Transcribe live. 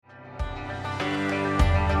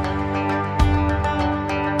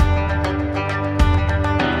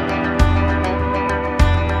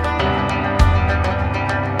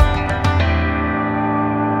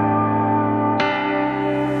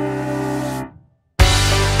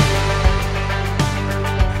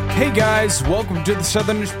Hey guys, welcome to the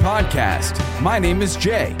Southernish Podcast. My name is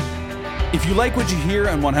Jay. If you like what you hear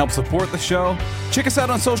and want to help support the show, check us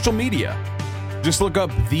out on social media. Just look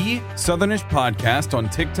up The Southernish Podcast on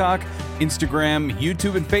TikTok, Instagram,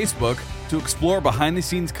 YouTube, and Facebook to explore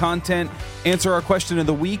behind-the-scenes content, answer our question of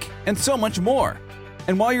the week, and so much more.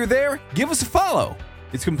 And while you're there, give us a follow.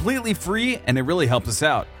 It's completely free, and it really helps us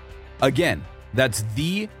out. Again, that's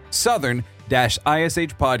The Southern-ISH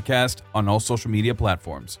Podcast on all social media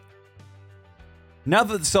platforms. Now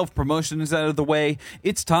that the self-promotion is out of the way,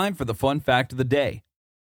 it's time for the fun fact of the day.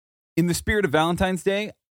 In the spirit of Valentine's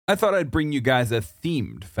Day, I thought I'd bring you guys a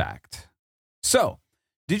themed fact. So,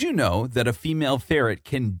 did you know that a female ferret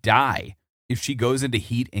can die if she goes into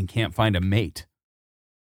heat and can't find a mate?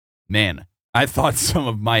 Man, I thought some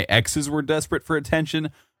of my exes were desperate for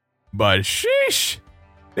attention, but sheesh,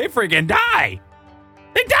 they freaking die!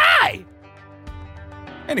 They die!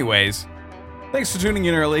 Anyways, thanks for tuning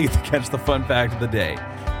in early to catch the fun fact of the day.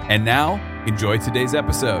 And now, enjoy today's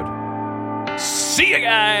episode. See you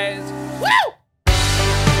guys! Woo!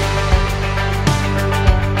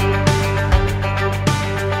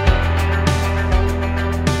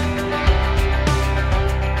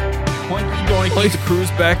 Doinky, the crew's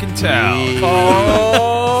back in town.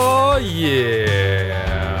 Oh,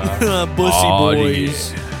 yeah. Bussy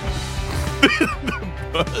boys. Yeah.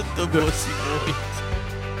 The bussy boys.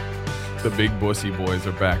 The big bussy boys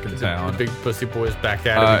are back in town. The big pussy boys back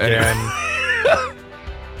at it again.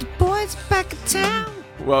 The boys back in town.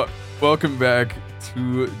 Well, welcome back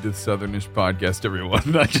to the Southernish Podcast,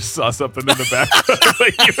 everyone. I just saw something in the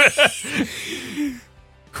background.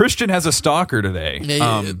 Christian has a stalker today.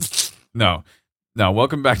 No,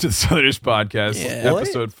 welcome back to the Southernish Podcast,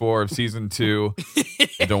 episode 4 of season 2.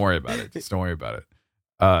 Don't worry about it. Just don't worry about it.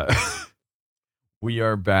 We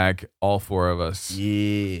are back, all 4 of us.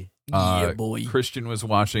 Yeah, boy. Christian was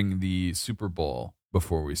watching the Super Bowl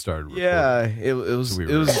before we started recording. Yeah, it was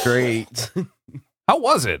great. How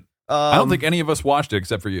was it? I don't think any of us watched it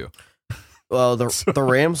except for you. Well, the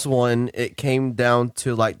Rams won. It came down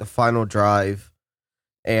to like the final drive.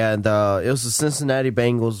 And it was the Cincinnati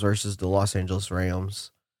Bengals versus the Los Angeles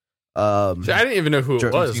Rams. I didn't even know who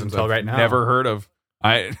it was until right now. Never heard of.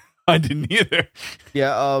 I didn't either.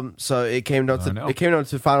 Yeah. So it came down to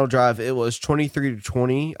the final drive. It was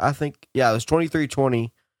 23-20. I think. Yeah, it was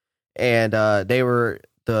 23-20, and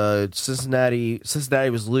Cincinnati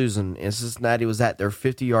was losing, and Cincinnati was at their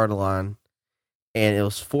 50-yard line, and it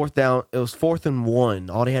was fourth down. It was 4th and 1.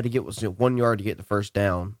 All they had to get was 1 yard to get the first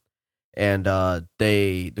down. And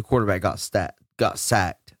the quarterback got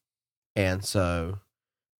sacked, and so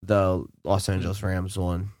the Los Angeles Rams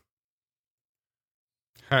won.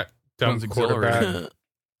 Dumb quarterback.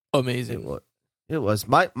 Amazing. It was.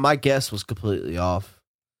 My guess was completely off.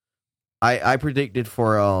 I predicted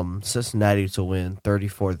for Cincinnati to win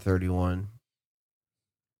 34-31.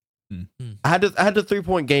 I had the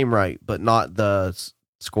 3-point game right, but not the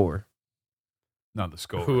score. Not the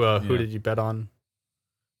score. Who did you bet on?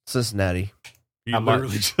 Cincinnati. You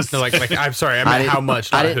literally just I'm sorry. I meant how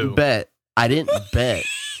much? I didn't bet.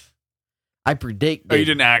 I predicted. Oh, you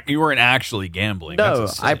didn't. You weren't actually gambling. No,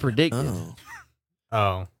 I predicted.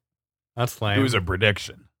 Oh, that's lame. It was a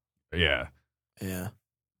prediction. Yeah.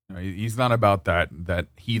 He's not about that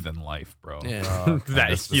heathen life, bro. Yeah.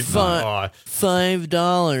 That's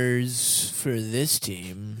 $5 for this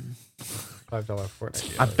team. $5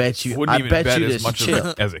 Fortnite. I bet you. Wouldn't I even bet bet you as this much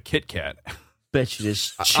chip. as a Kit Kat. Bet you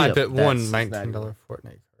this chip. I bet one that's $19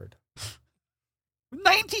 Fortnite card.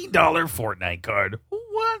 $19 Fortnite card. Who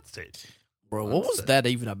wants it? Bro, what was that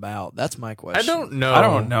even about? That's my question. I don't know. I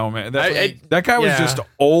don't know, man. That guy was just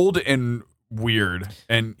old and weird,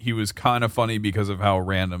 and he was kind of funny because of how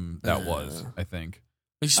random that was, I think.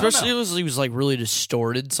 Especially he was like really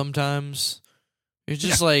distorted sometimes. It was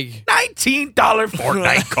just like $19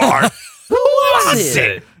 Fortnite card. Who wants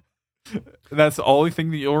it? That's the only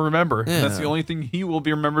thing that you'll remember. Yeah. That's the only thing he will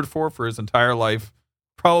be remembered for his entire life.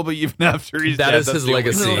 Probably even after he's dead. That is his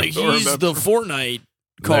legacy. like, he's the Fortnite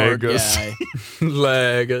card guy.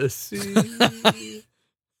 Legacy.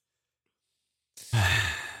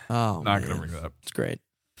 Oh, Not going to bring that up. It's great.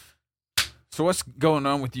 So what's going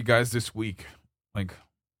on with you guys this week? Like,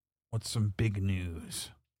 what's some big news?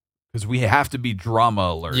 Because we have to be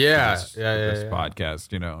drama alert. This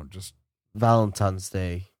podcast, just Valentine's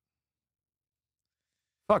Day.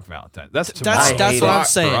 fuck Valentine. That's what I'm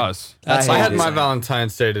saying. For us. I had my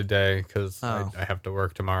Valentine's Day today because I have to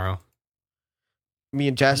work tomorrow. Me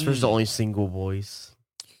and Jasper's the only single boys.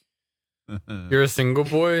 You're a single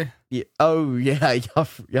boy? Yeah. Oh, yeah. Y'all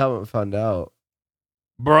haven't found out.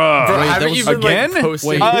 Bruh. Bro, Wait, haven't that you was- been again? like posting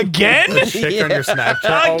Wait. Again? a chick on your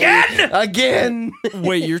Snapchat all week? Again.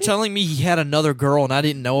 Wait, you're telling me he had another girl and I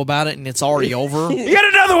didn't know about it and it's already over? You got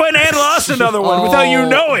another one and lost another one without you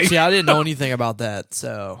knowing. See, I didn't know anything about that,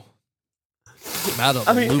 so I'm out of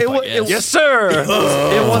the mean, loop, it I wa- guess. Yes, sir.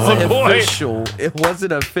 It wasn't boy. official. It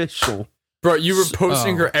wasn't official. Bro, you were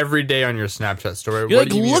posting Oh. her every day on your Snapchat story. You're What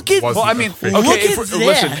do like, you mean look it at- wasn't Well, I mean, official? okay. Look If at we're,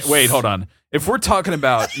 listen, this. wait, hold on. If we're talking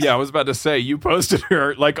about, I was about to say you posted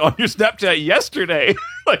her like on your Snapchat yesterday.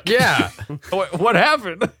 Like, Yeah. what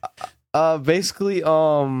happened? Basically,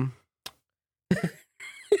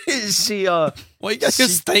 she Why you got your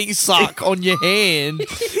stank sock on your hand?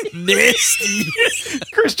 Nasty.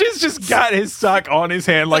 Christian's just got his sock on his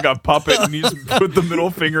hand like a puppet, and he just put the middle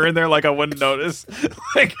finger in there like I wouldn't notice.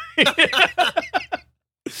 Like,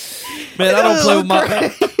 Man, I don't play with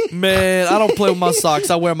my I don't play with my socks.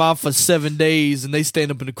 I wear mine for 7 days, and they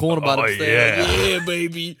stand up in the corner by Oh, themselves. yeah. Yeah,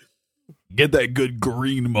 baby. get that good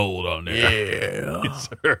green mold on there. Yeah. Yes,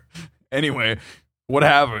 sir. Anyway, what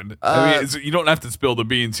happened? I mean, you don't have to spill the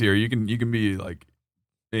beans here. You can be like,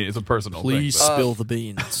 it's a personal Please thing. spill the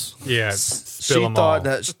beans. Yeah. she Spill them thought all.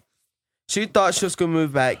 that she thought she was gonna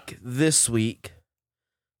move back this week,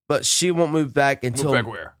 but she won't move back Move until back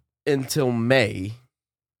where? May.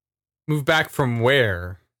 Move back from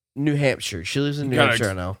where? New Hampshire. She lives in New Gotta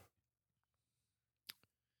Hampshire now.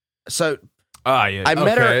 So Yeah. I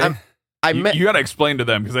met Okay. her. I you, met. you got to explain to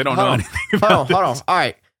them because they don't know Hold on. anything Hold about on, hold on. this. All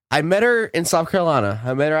right. I met her in South Carolina.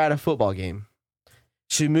 I met her at a football game.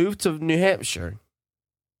 She moved to New Hampshire.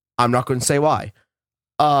 I'm not going to say why.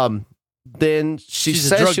 Then she She's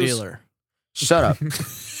said a drug she was, dealer. Shut up.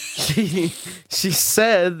 she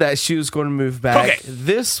said that she was going to move back Okay.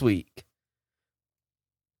 this week.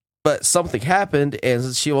 But something happened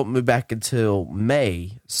and she won't move back until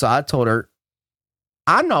May. So I told her,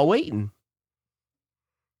 I'm not waiting.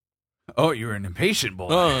 Oh, you're an impatient boy.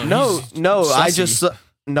 No, he's no, I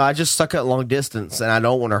sussy. just suck at long distance and I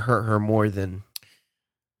don't want to hurt her more than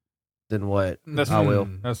what That's I will.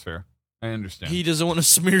 That's fair. I understand. He doesn't want to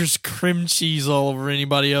smear his cream cheese all over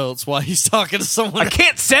anybody else while he's talking to someone. I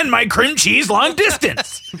can't send my cream cheese long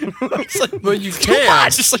distance. It's like, But you too can.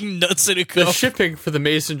 much. Just like nuts in a The cup. shipping for the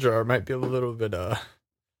mason jar might be a little bit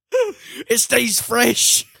It stays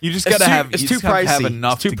fresh. You just It's gotta too- have. it's You too just have to have pricey.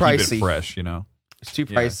 enough It's too to keep pricey. it fresh. You know, It's too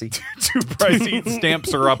Yeah. pricey. too pricey.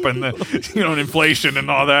 Stamps are up, and the and inflation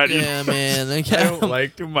and all that. Yeah, man. I don't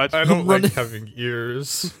like Too much. I don't running- like having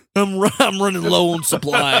ears. I'm running low on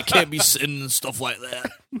supply. I can't be sending stuff like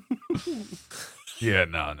that. Yeah,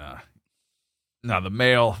 no.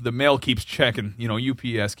 The mail keeps checking. You know,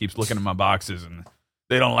 UPS keeps looking at my boxes, and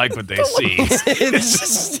they don't like what they see.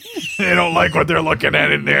 They don't like what they're looking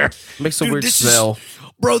at in there. Makes a Dude, weird this is- smell.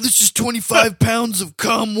 Bro, this is 25 pounds of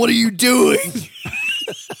cum. What are you doing?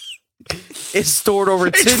 It's stored over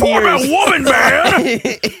It's 10 for years. a woman, man.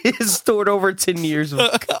 It's stored over 10 years.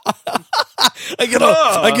 I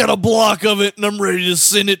got a block of it, and I'm ready to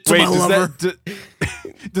send it to Wait, my lover.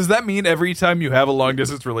 does that mean every time you have a long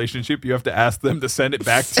distance relationship, you have to ask them to send it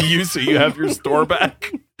back to you so you have your store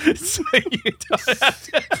back? So you don't have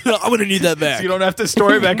to, I'm gonna need that back. so you don't have to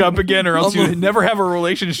store it back up again, or else I'm you'd never have a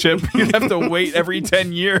relationship. You'd have to wait every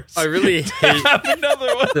 10 years. I really hate have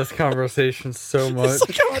another one. this conversation so much.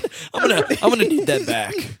 I'm gonna need that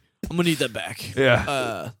back. I'm gonna need that back.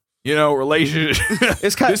 Yeah. You know, relationship.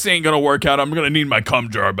 It's kind This ain't gonna work out. I'm gonna need my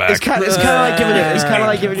cum jar back. It's kind of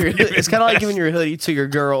like giving your hoodie to your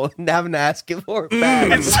girl and having to ask it for it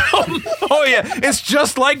back. Oh yeah, it's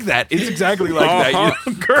just like that. It's exactly like that.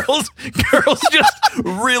 You know, girls just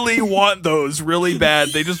really want those really bad.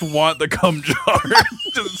 They just want the cum jar.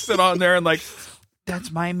 Just sit on there and like,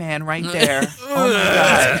 that's my man right there. Oh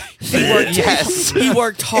my god, He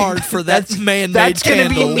worked hard for that man-made that's gonna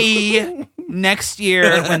candle. be me next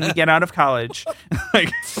year when we get out of college.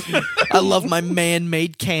 Like, I love my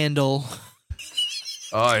man-made candle.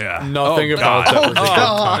 oh yeah, Nothing oh, about God. that was a good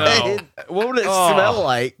God. no. What would it Oh. smell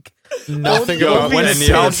like? Nothing Yo, about any of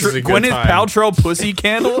this is a good Gwyneth time. Paltrow pussy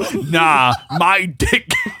candle? Nah, my dick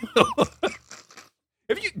candle.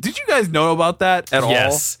 Did you guys know about that at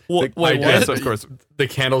Yes. all? Wait, I Yes, did. of course. The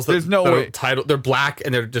candles that There's no that are way. titled, they're black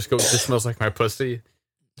and they're just this smells like my pussy.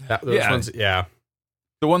 Those Yeah. ones, yeah.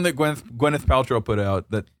 The one that Gwyneth Paltrow put out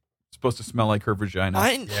that's supposed to smell like her vagina.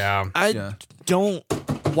 I Yeah. don't.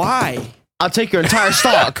 Why? I'll take your entire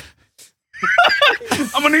stock.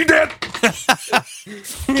 I'm gonna need that.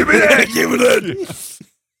 Give me that. Give me that.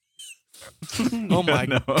 Oh my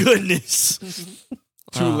no. goodness.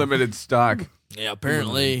 Too limited stock. Yeah,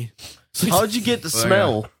 apparently. How'd you get the Oh, yeah.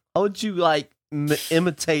 smell? How'd you like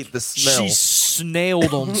imitate the smell? She's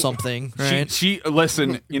snailed on something, right? She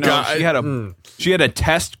listen, you know, she had a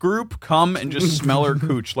test group come and just smell her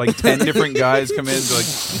cooch. Like 10 different guys come in, like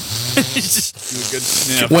just do a good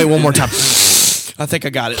sniff. Wait, one more time. I think I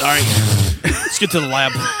got it. All right, let's get to the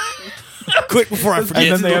lab. Quick before I forget.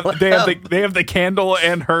 And then they have the candle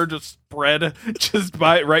and her just spread just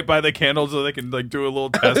right by the candle so they can like do a little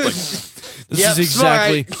test. Like, this is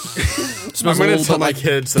exactly. I'm going to tell my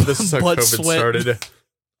kids that this is how COVID sweat. started.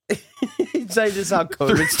 Say this is how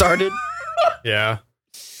COVID started. Yeah.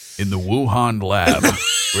 in the Wuhan lab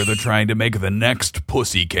where they're trying to make the next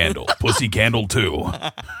pussy candle 2.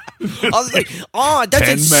 I was like, oh, it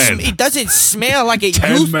doesn't smell like it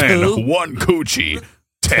 10 used men, to. 1 coochie,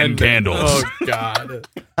 10 candles. Oh, God.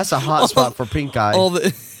 That's a hot spot for pink eye. All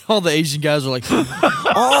the Asian guys are like,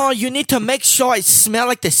 oh, you need to make sure it smell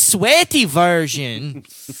like the sweaty version.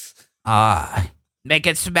 Make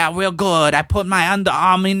it smell real good. I put my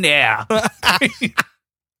underarm in there.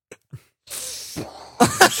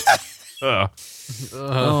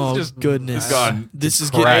 Oh, just goodness. gone. This is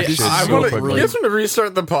Crash getting. This it is I so want getting to. quickly. You guys want to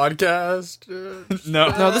restart the podcast?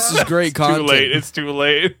 No, this is great content. Too late. It's too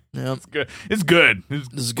late. Yep. It's good. It's good. This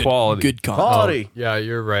is good, quality. Good content. Quality. Yeah,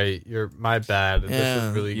 you're right. You're my bad. This Yeah.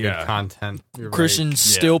 is really good content. You're Christian's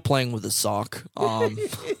Yeah. still playing with a sock. Yeah,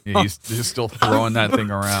 he's still throwing that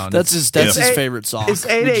thing around. That's his favorite sock. It's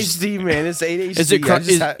ADHD, man. It's ADHD. Is it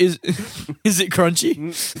is it crunchy?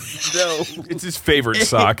 No. It's his favorite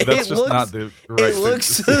sock. That's just not the right It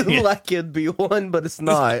looks like it'd be one, but it's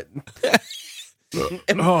not.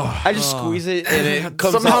 I just squeeze it and it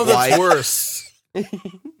comes Somehow out that's white. worse.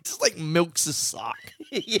 Just like milks a sock.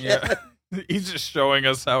 Yeah. He's just showing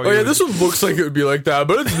us how. Oh yeah, this one looks like it would be like that,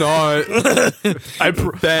 but it's not.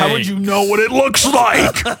 How would you know what it looks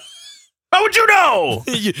like? How would you know?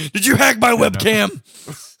 Did you hack my webcam?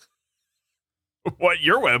 What,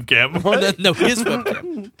 your webcam? No, his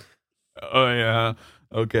webcam. Oh yeah.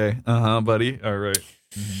 Okay. Buddy. All right.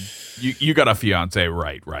 You got a fiance,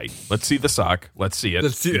 right? Let's see the sock. Let's see it.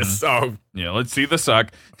 Let's see this. Oh, Yeah, let's see the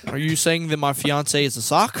sock. Are you saying that my fiance is a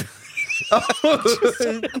sock?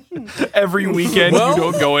 Every weekend you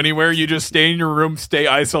don't go anywhere. You just stay in your room, stay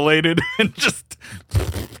isolated, and just.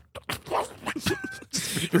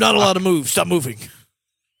 You're not allowed to move. Stop moving.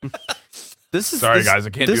 Sorry, guys, I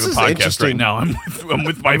can't do the podcast interesting. right now. I'm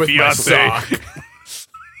with my fiance. sock.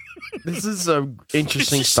 This is an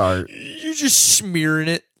interesting start. You're just smearing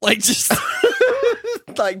it. Like, just.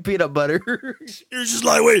 Like peanut butter. You're just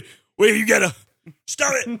like, wait, you gotta.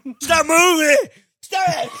 Stop it. Stop moving.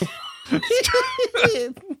 Stop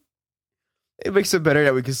it. It makes it better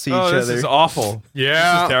that we can see each This other. is awful.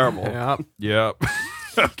 Yeah, This is terrible. Yeah. Yep.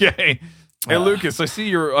 Okay. Hey, Lucas, I see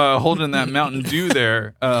you're holding that Mountain Dew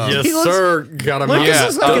there. Yes, He looks- sir. Got a Lucas Yeah,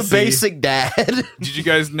 is like a Aussie. basic dad. Did you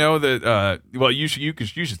guys know that? Well, you should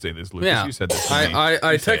say this, Lucas. Yeah, You said this. To me.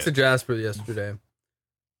 I You say texted it. Jasper yesterday,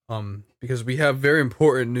 because we have very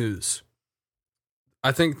important news.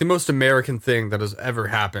 I think the most American thing that has ever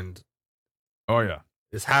happened Oh yeah.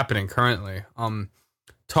 is happening currently.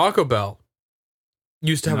 Taco Bell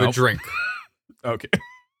used to have a Nope. drink Okay.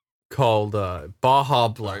 called Baja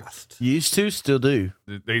Blast. Used to, still do.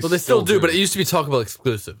 They Well, they still do, but it used to be Taco Bell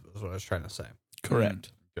exclusive. Is what I was trying to say.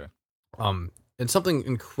 Correct. Okay. And something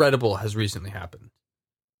incredible has recently happened.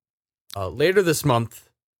 Later this month,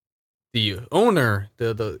 the owner,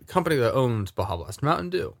 the company that owns Baja Blast, Mountain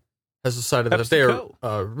Dew, has decided that they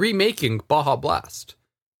are remaking Baja Blast,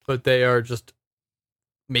 but they are just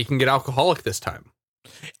making it alcoholic this time.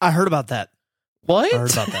 I heard about that. What? I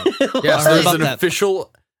heard about that. Yeah, I so heard there's about an that.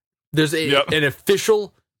 official. There's Yep. an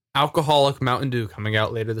official alcoholic Mountain Dew coming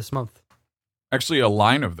out later this month. Actually a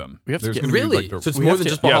line of them. We have to There's get- gonna be, Really? like, the- So it's we more have than to-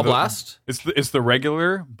 just Baja yeah, Blast. it's the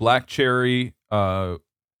regular black cherry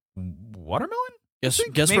watermelon. Guess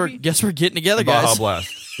maybe? we're getting together, Baja guys.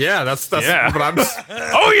 Blast. Yeah, that's Yeah. what I'm.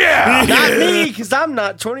 Oh yeah. Not me, because I'm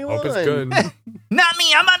not 21. Hope it's good. Not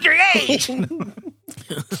me. I'm underage.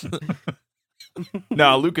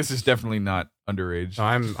 No, Lucas is definitely not underage. No,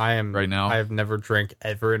 I am Right now? I have never drank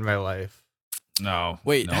ever in my life. No.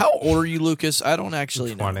 Wait, no. how old are you, Lucas? I don't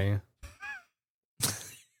actually know. 20.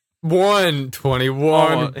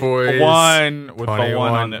 121 boys. One with the 21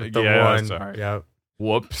 one on with the, the yeah, one. Sorry. Yep.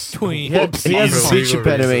 Whoops. He He has a speech Legal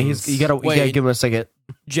impediment. reasons. You gotta give him a second.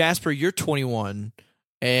 Jasper, you're 21,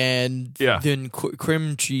 and Yeah. then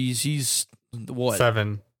Crim Cheese, he's what?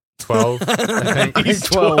 7, 12. I think. He's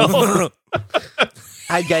 12.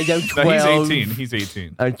 I got No, 12. He's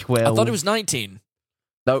 18. I'm 12. I thought he was 19.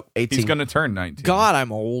 Nope, 18. He's gonna turn 19. God,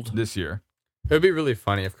 I'm old. This year. It would be really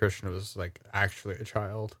funny if Christian was like actually a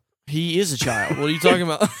child. He is a child. What are you talking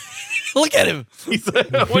about? Look at him. He's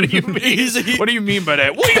like, what do you mean? He's- What do you mean by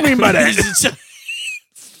that? What do you mean by that?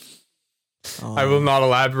 I will not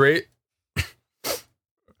elaborate.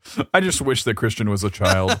 I just wish that Christian was a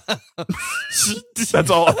child. That's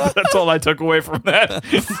all I took away from that.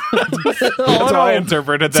 That's how I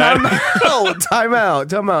interpreted that. Time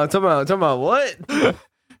out. What?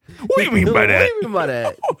 What do you mean by that? What do you mean by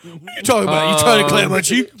that? What you talking about? You trying to claim my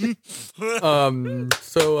cheek?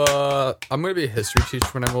 So I'm gonna be a history teacher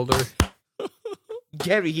when I'm older. You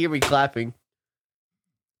can't hear me clapping.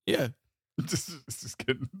 Yeah. This is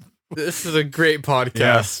good. This is a great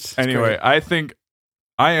podcast. Yeah. Anyway, I think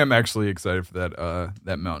I am actually excited for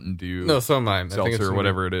that Mountain Dew. No, so am I. I think it's Seltzer, gonna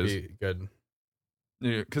whatever it is. be good.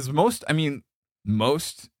 Because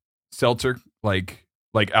most seltzer like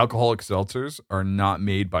alcoholic seltzers are not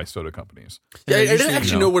made by soda companies. Yeah, I usually, didn't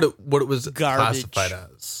actually know what it was Garbage. classified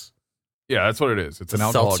as. Yeah, that's what it is. It's an A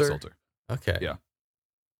alcoholic seltzer? seltzer. Okay. Yeah.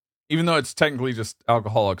 Even though it's technically just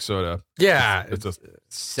alcoholic soda, Yeah. it's a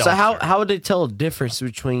So how would they tell the difference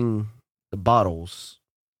between the bottles?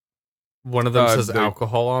 one of them says they-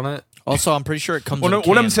 alcohol on it. Also, I'm pretty sure it comes one in of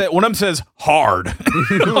them says hard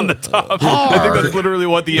on the top. I think that's literally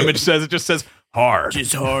what the image says. It just says hard.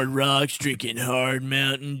 Just hard rocks, drinking hard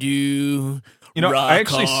Mountain Dew. You know, I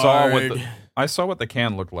actually saw hard. what the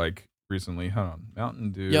can looked like recently. Hold on,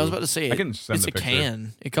 Mountain Dew. Yeah, I was about to say I can send it's the a picture.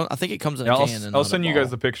 can. I think it comes in Yeah, a can. and I'll not a send you guys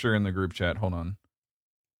bottle. the picture in the group chat. Hold on,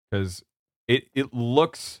 because it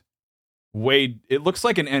looks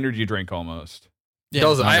like an energy drink almost. Yeah.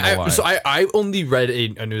 Does it? not gonna lie. So I only read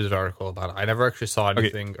a news article about it. I never actually saw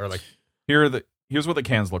anything or like Here's what the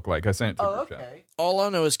cans look like. I sent it to the group chat. All I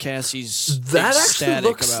know is Cassie's that. Actually ecstatic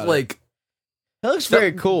looks about like That looks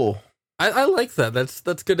very cool. I like that.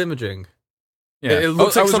 That's good imaging. Yeah, It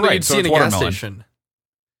looks I like was something right. you'd So see in it's a gas watermelon. station.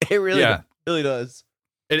 It really, Yeah. really does.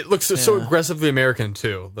 And it looks so Yeah. aggressively American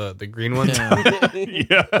too. The green one. Yeah.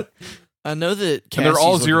 Yeah, I know that and they're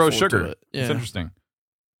all Cassie's zero looking forward sugar. to it. It's Yeah. interesting.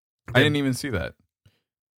 I didn't even see that.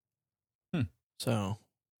 So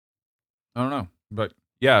I don't know, but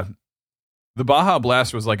yeah, the Baja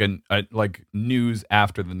Blast was like a like news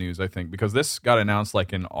after the news. I think because this got announced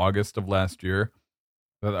like in August of last year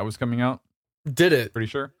that was coming out. Did it? Pretty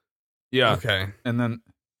sure. Yeah, Okay. and then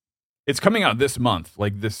it's coming out this month.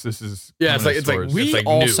 Like this is Yeah, coming it's to like stores. we It's like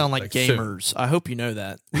all new, sound like like soon. gamers. I hope you know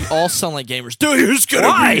that. We all sound like gamers. Dude, who's gonna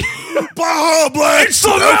Why? be Baja Blast? It's the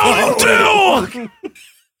Mountain Dew.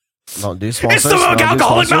 Mountain Dew It's sponsors. the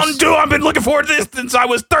alcoholic sponsors. Mountain Dew. I've been looking forward to this since I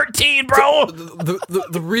was 13, bro.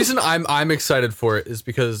 The reason I'm excited for it is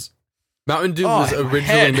because Mountain Dew Oh, was my originally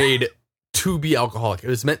head. made to be alcoholic. It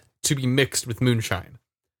was meant to be mixed with moonshine.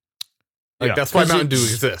 Like Yeah. that's why 'Cause Mountain Dew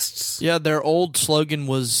it's- exists. Yeah, their old slogan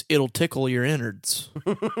was "It'll tickle your innards."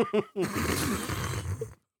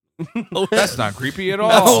 That's not creepy at Oh,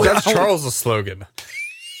 all. that's Charles' slogan.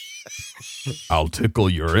 I'll tickle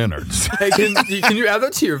your innards. Hey, can you add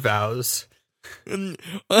that to your vows? To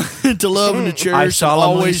love and to cherish. I and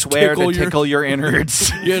solemnly always swear to your, tickle your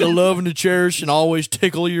innards. Yeah, to love and to cherish and always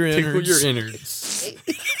tickle your innards. Tickle your innards.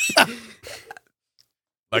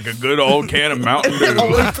 Like a good old can of Mountain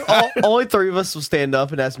Dew. Only three of us will stand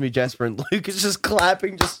up, and that's me, Jasper, and Luke is just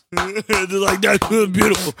clapping. Just They're like, that's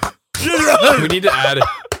beautiful. We need to add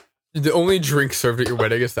the only drink served at your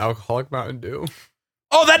wedding is the alcoholic Mountain Dew.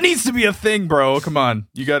 Oh, that needs to be a thing, bro. Come on.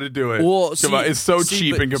 You got to do it. Well, Come on. It's so see,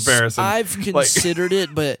 cheap but in comparison. I've considered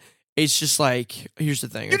it, but it's just like, here's the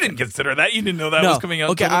thing. You didn't consider that. You didn't know that No. was coming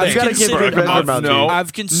out. Okay, until I've today. gotta give Bro, you come on. Mountain No. Dew.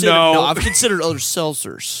 I've considered I've considered other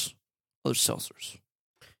seltzers.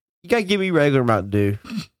 you gotta give me regular Mountain Dew.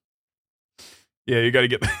 Yeah, you got to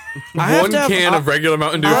get I have One to have- can of regular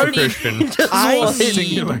Mountain Dew I for need- Christian. I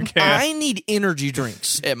singular need, can. I need energy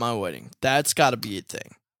drinks at my wedding. That's got to be a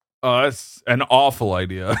thing. That's an awful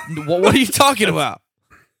idea. What are you talking about?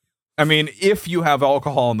 I mean, if you have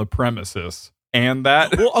alcohol on the premises and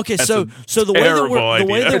that. Well, okay, That's so a the way that terrible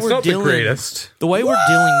idea. It's we're not the dealing, greatest. the way we're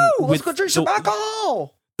dealing Let's with go drink some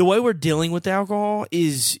alcohol. the way we're dealing with the alcohol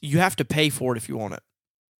is you have to pay for it if you want it.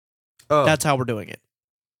 Oh, That's how we're doing it.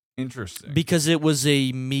 Interesting. Because it was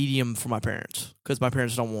a medium for my parents. Because my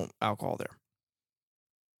parents don't want alcohol there.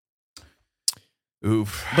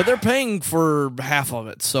 Oof. But they're paying for half of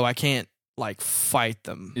it, so I can't like fight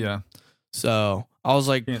them. Yeah. So I was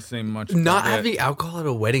like, Can't say much. not about that. having alcohol at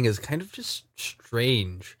a wedding is kind of just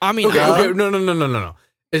strange. I mean, Okay, no.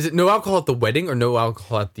 Is it no alcohol at the wedding or no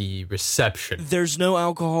alcohol at the reception? there's no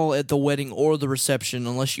alcohol at the wedding or the reception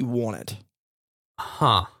unless you want it.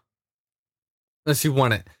 Huh. Unless you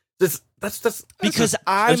want it. That's Because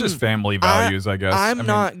It's just family values, I guess. I'm I mean,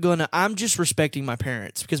 not gonna. I'm just respecting my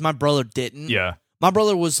parents because my brother didn't. Yeah. My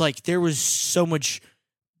brother was like, there was so much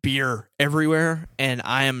beer everywhere, and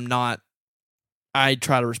I am not. I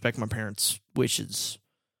try to respect my parents' wishes.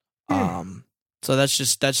 So that's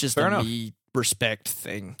just Fair a enough. me respect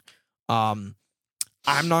thing. I'm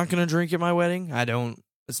not gonna drink at my wedding. I don't.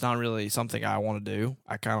 It's not really something I want to do.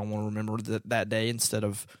 I kind of want to remember that day instead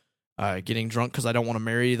of getting drunk because I don't want to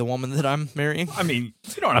marry the woman that I'm marrying. I mean,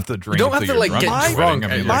 you don't have to drink. You don't have until to, you're like, drunk get at the wedding.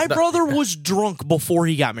 drunk. I mean, My like, brother was drunk before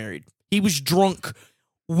he got married. He was drunk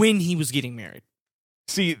when he was getting married.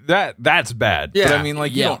 see that's bad. Yeah. But I mean,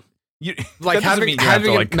 like, you Yeah. don't. You, Like that doesn't having mean you have to,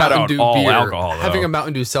 a like, cut Mountain out Dew all beer, alcohol. Though. having a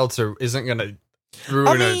Mountain Dew seltzer isn't gonna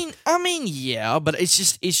ruin it. I mean, yeah, but it's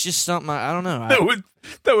just something I don't know.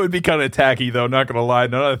 That would be kind of tacky, though. Not gonna lie.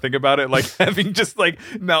 Now that I think about it, like having just like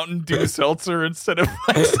Mountain Dew seltzer instead of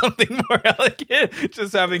like something more elegant,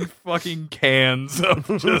 just having fucking cans of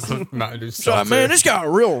just. Mountain Dew So, seltzer. man, this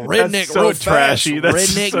got real redneck, That's so real trashy. fast.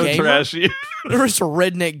 That's Redneck so gamer. trashy. There's a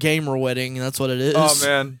redneck gamer wedding, and that's what it is. Oh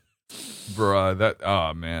man, bruh. That.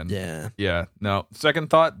 Oh man. Yeah. Yeah. No. Second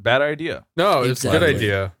thought. Bad idea. No, it's a good Exactly.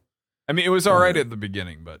 idea. I mean, it was all right at the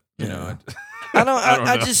beginning, but you know. I don't. I don't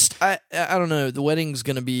I know. just. I don't know. The wedding's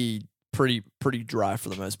gonna be pretty dry for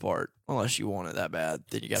the most part, unless you want it that bad.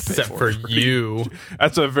 Then you got to pay Except for for it. you.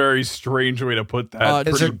 That's a very strange way to put that.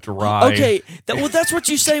 Is Pretty there- dry. Okay, well, that's what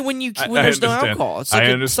you say when you I there's no understand. alcohol. It's I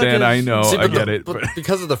like understand. I know. See, I but get the- it. But But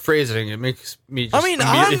because of the phrasing, it makes me just I mean,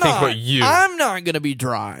 immediately I'm think not. about you. I'm not gonna be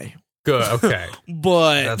dry, Good. Okay.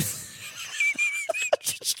 but That's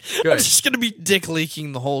I'm good. just gonna be dick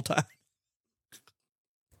leaking the whole time.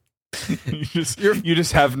 you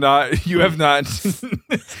just have not you have not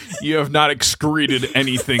excreted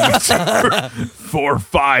anything for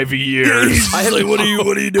 5 years. I was like, what are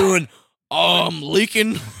you doing?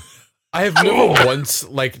 Leaking. I have never once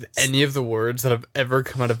liked any of the words that have ever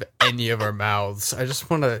come out of any of our mouths. I just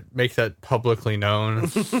want to make that publicly known.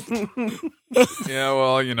 Yeah,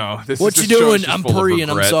 well, you know, this What is you this show's doing? just I'm full of preying,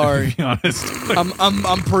 I'm regret, sorry. To be honest.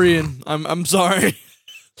 I'm preying. I'm sorry.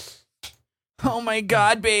 Oh my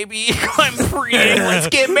god, baby, I'm preying. Let's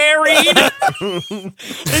get married. I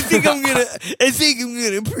think I'm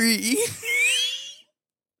gonna pre.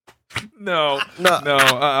 No, No.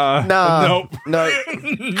 no, No. nope, No.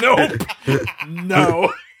 nope,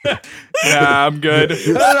 no. Nah, I'm good.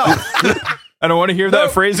 No. I don't want to hear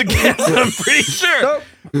that phrase again. I'm pretty sure.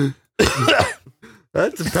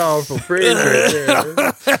 That's a powerful phrase right there.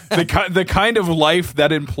 The kind of life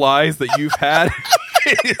that implies that you've had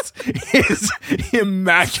is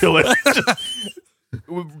immaculate, just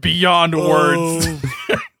beyond words.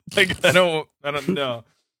 Like I don't know.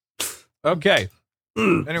 Okay.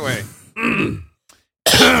 Anyway,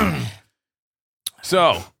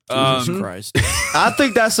 so Jesus Christ. I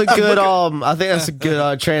think that's a good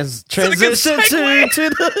transition to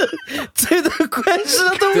the question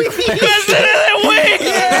of the week.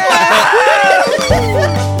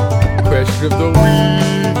 Question of the week.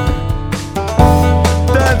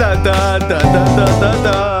 Da, da, da, da, da, da, da,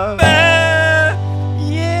 da.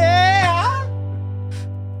 Yeah.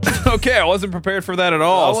 okay, I wasn't prepared for that at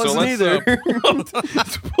all. I wasn't so either.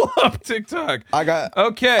 let's pull up TikTok. Okay,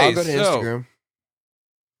 I'll go to so Instagram.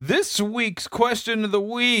 this week's question of the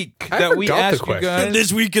week I that we forgot the asked you question. guys.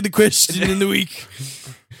 This week of the question in the week.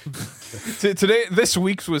 Today, this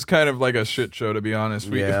week's was kind of like a shit show, to be honest.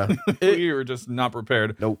 Yeah. We were just not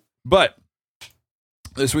prepared. Nope. But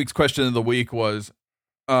this week's question of the week was,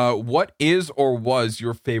 what is or was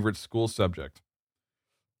your favorite school subject?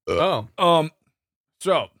 Oh,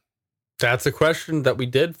 So that's a question that we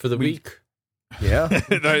did for the week. Yeah.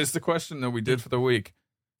 that is the question that we did for the week.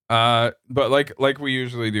 But like we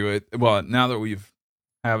usually do it. Well, now that we've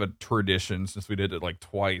have a tradition since we did it like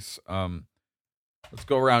twice, let's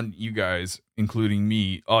go around you guys, including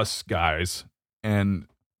me, us guys, and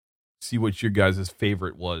see what your guys'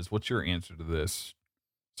 favorite was. What's your answer to this?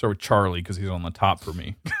 Start with Charlie because he's on the top for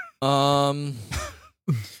me. What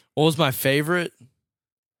was my favorite?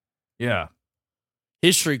 Yeah.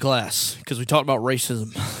 History class, because we talked about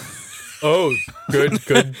racism. Oh, good.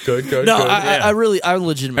 No, I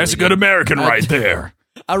legitimately. That's a good American I- right there.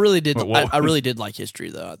 I really did. What I was- really did like history,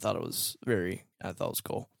 though. I thought it was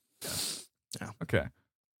cool. Okay.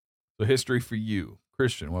 So history for you.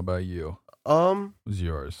 Christian, what about you? What was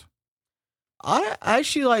yours? I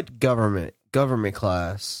actually liked government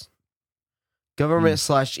class. Government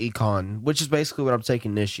slash econ, which is basically what I'm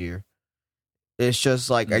taking this year. It's just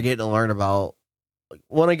like I get to learn about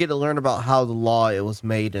how the law it was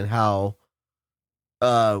made and how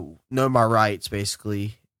know my rights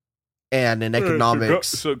basically. And in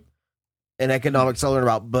economics I learn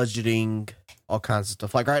about budgeting, all kinds of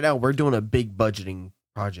stuff. Like right now we're doing a big budgeting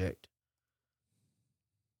project.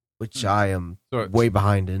 which I am So it's way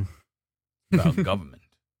behind in. about government.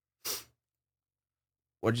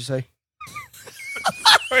 What'd you say?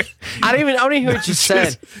 I don't even hear what you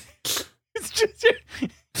said. It's just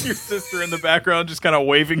your sister in the background just kind of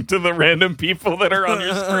waving to the random people that are on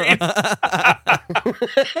your screen.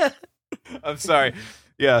 I'm sorry.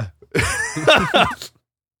 Yeah.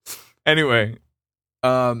 Anyway, so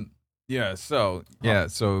I'll be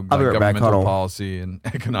right back. governmental Hold on. policy and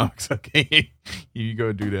economics. Okay, you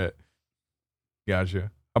go do that.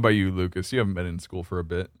 Gotcha. How about you, Lucas? You haven't been in school for a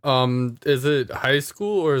bit. Is it high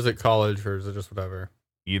school or is it college or is it just whatever?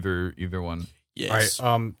 Either one. Yes.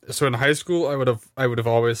 All right. So in high school, I would have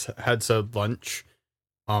always had said lunch,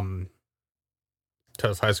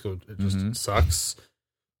 because high school it just sucks.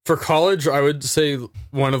 For college, I would say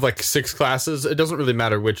one of like 6 classes. It doesn't really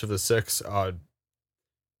matter which of the 6.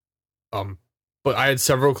 But I had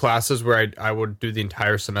several classes where I would do the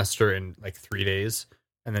entire semester in like 3 days,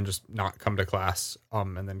 and then just not come to class,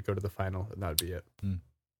 and then go to the final, and that'd be it.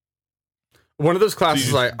 One of those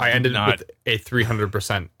classes, I ended with a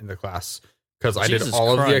 300% in the class because I did Jesus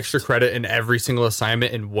all of the Christ. extra credit in every single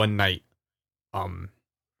assignment in one night. And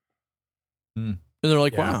they're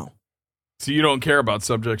like, Yeah. wow. So you don't care about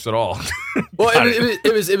subjects at all. Well, Got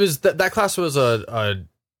it was that class was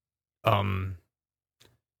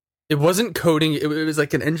it wasn't coding. It was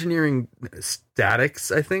like an engineering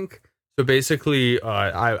statics, I think. So basically,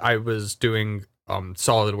 I was doing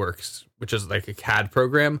SolidWorks, which is like a CAD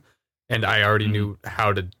program, and I already knew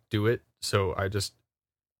how to do it. So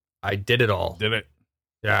I did it all. Did it?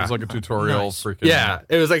 It Yeah. was like a tutorial. Nice. Freaking Yeah,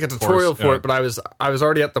 it was like a tutorial for yeah. it, but I was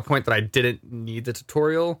already at the point that I didn't need the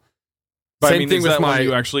tutorial. But Same I mean, thing is with that my. one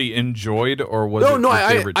you actually enjoyed, or was No, it no, your I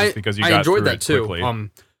favorite just because you I got enjoyed through that it too. quickly?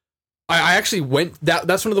 I actually went.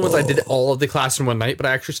 That's one of the ones I did all of the class in one night, but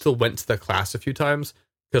I actually still went to the class a few times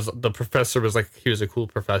because the professor was like, he was a cool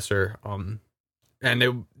professor. And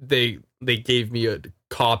they gave me a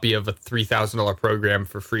copy of a $3,000 program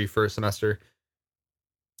for free for a semester.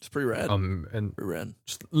 It's pretty rad. And Pretty rad.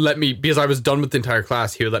 just let me, because I was done with the entire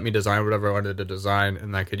class, he would let me design whatever I wanted to design,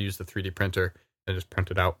 and I could use the 3D printer and just print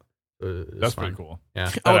it out. It was That's fun. pretty cool. Yeah.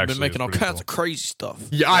 I would have actually been making is all pretty kinds of crazy stuff.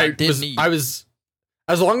 Yeah, that I was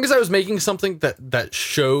as long as I was making something that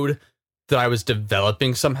showed that I was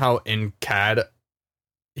developing somehow in CAD,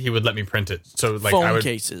 he would let me print it. So like phone I would,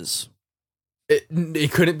 cases.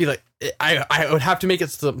 it couldn't be like I would have to make it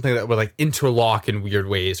something that would like interlock in weird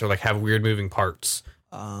ways or like have weird moving parts.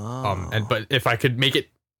 But if I could make it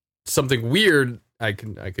something weird, I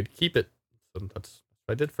could keep it. So that's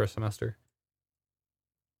what I did for a semester.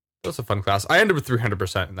 It was a fun class. I ended with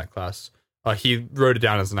 300% in that class. He wrote it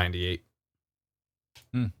down as 98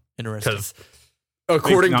 Interesting. because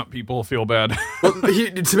according not people feel bad. well,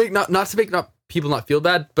 to make not to make people not feel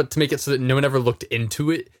bad, but to make it so that no one ever looked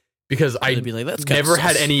into it, because I They'd be like, "That's kinda never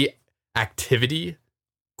had sus." any activity,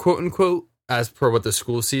 quote unquote, as per what the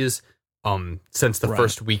school sees, since the Right.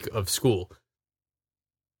 first week of school.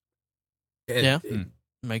 And Yeah.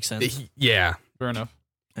 Makes sense. yeah. Fair enough.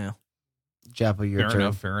 Jappa, your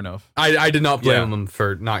turn. Fair enough. I did not blame Yeah. them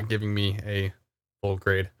for not giving me a full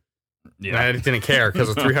grade. And Yeah. I didn't care because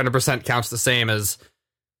a 300% counts the same as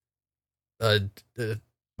 100.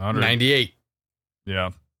 98. Yeah.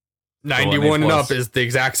 91 and A+. up is the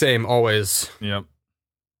exact same always, Yep.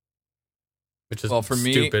 which is Well, for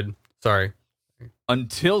me- stupid. Sorry.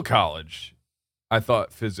 Until college, I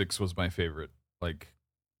thought physics was my favorite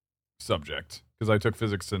subject because I took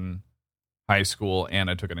physics in high school and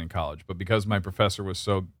I took it in college. But because my professor was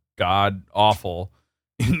so god awful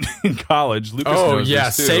in college, Lucas Oh knows yeah,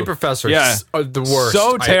 this too. same professor. Yeah. The worst.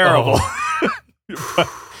 So terrible.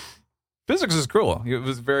 oh. Physics is cool. It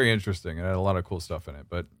was very interesting. It had a lot of cool stuff in it.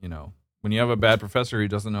 But when you have a bad professor who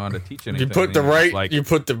doesn't know how to teach anything, You put the then you're right, just you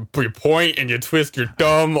put your point, and you twist your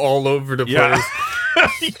thumb all over the Yeah.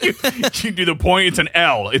 place. you do the point. It's an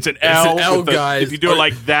L. It's an L. an L, with the- guys. If you do it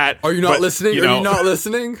like that, Are you not but, listening? you Are know, you not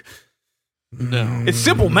listening? No. It's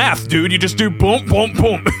simple math, dude. You just do boom, boom,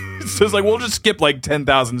 boom. So it's like we'll just skip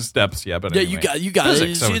 10,000 steps. Yeah, but Yeah, anyway. you got it.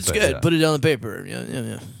 Physics, I would It's say, good. yeah. Put it on the paper.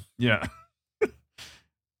 Yeah.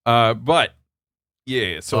 But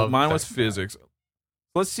yeah. So Love mine was that. physics.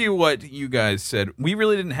 Let's see what you guys said. We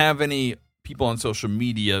really didn't have any people on social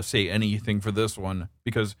media say anything for this one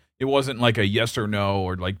because it wasn't like a yes or no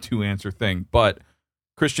or like 2-answer thing. But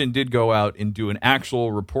Christian did go out and do an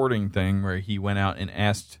actual reporting thing where he went out and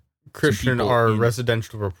asked. Christian, people our in-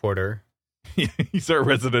 residential reporter. He's our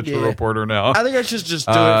residential Yeah. reporter now. I think I should just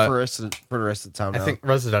do it for the rest of the time. I now. think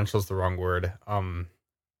residential is the wrong word.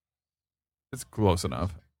 It's close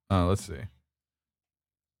enough. Let's see.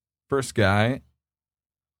 First guy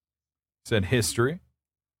said history.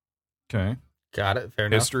 Okay. Got it. Fair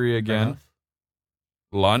enough. History Fair again. enough.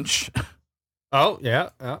 Lunch. Oh, yeah.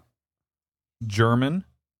 German.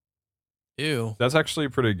 Ew. That's actually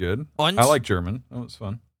pretty good. Lunch? I like German. That was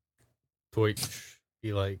fun. Deutsch.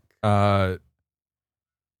 Be like.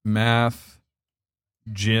 Math.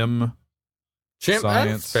 Gym. That's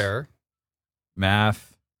Science. fair.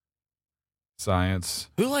 Math. Science.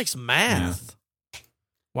 Who likes math?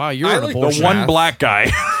 Wow, I you're an like abortion. The one Math. black guy.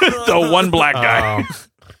 The one black guy.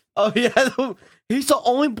 Oh yeah, he's the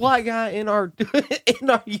only black guy in our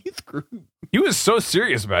youth group. He was so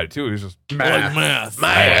serious about it too. He was just I like math.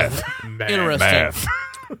 Math. Interesting. math.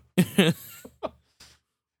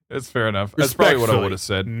 That's fair enough. That's probably what I would have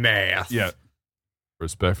said. Math. Yeah.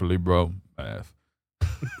 Respectfully, bro. Math.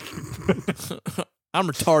 I'm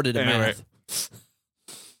retarded at Anyway. math.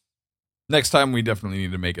 Next time, we definitely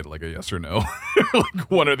need to make it like a yes or no, like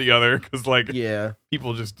one or the other, because like Yeah,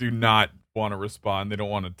 people just do not want to respond. They don't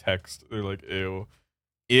want to text. They're like, ew,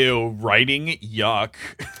 writing, yuck.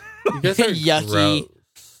 You guys are Yucky.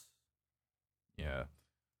 gross. Yeah.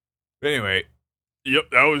 But anyway, yep,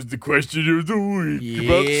 that was the question of the week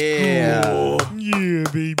Yeah. about school. Yeah,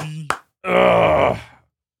 baby.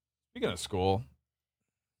 Speaking of school,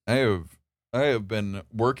 I have been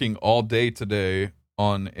working all day today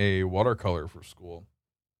on a watercolor for school.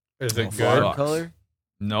 Is it Fuck. good? watercolor.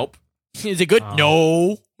 Nope. Is it good?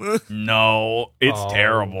 Oh. No. No, it's Oh,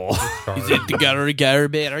 terrible. sorry. Is it the garbage?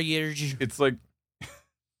 It's like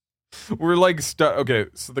we're like stuck. Okay,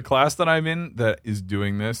 so the class that I'm in that is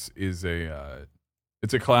doing this is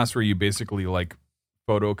it's a class where you basically like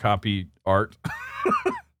photocopy art.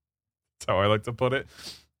 That's how I like to put it.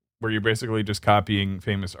 Where you're basically just copying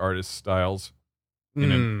famous artists' styles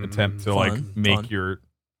in an attempt to like Fun, make fun.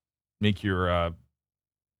 your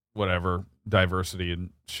whatever diversity and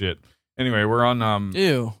shit. Anyway, we're on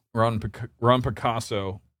Ew. we're on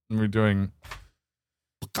Picasso and we're doing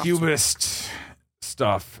Cubist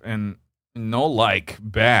stuff and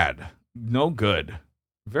bad, no good,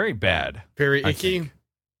 very bad, Very I icky. think.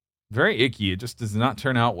 Very icky. It just does not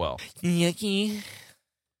turn out well. Yucky.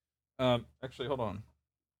 Actually, hold on.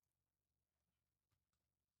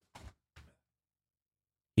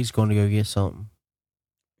 He's going to go get something.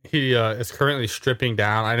 He is currently stripping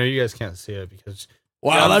down. I know you guys can't see it because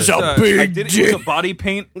Wow, that's Just, a I big did it. It dick. was a body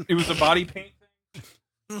paint. It was a body paint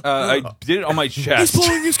thing. I did it on my He's chest.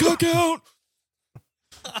 pulling his cock out.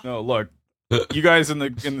 No, look, you guys in the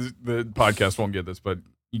podcast won't get this, but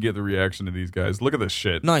you get the reaction of these guys. Look at this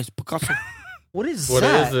shit. Nice. Picasso. What is what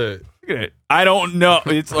that? is it? Look at it. I don't know.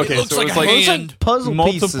 It's okay. looks so like it's a like hand. Looks like puzzle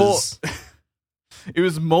multiple. pieces. It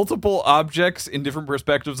was multiple objects in different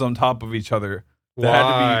perspectives on top of each other. That had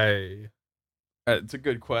to be- Why? It's a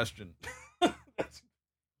good question.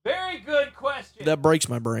 Very good question. That breaks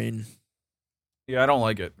my brain. Yeah, I don't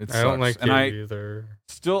like it. It I don't sucks. like and it I either.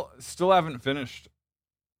 still haven't finished,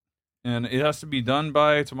 and it has to be done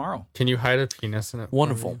by tomorrow. Can you hide a penis in it? for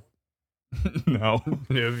Wonderful. No,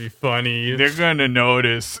 me? It'd be funny. they're gonna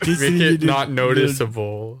notice. Make it not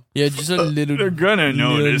noticeable. Yeah, just a little. They're gonna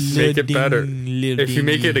notice. Make it better. Little If you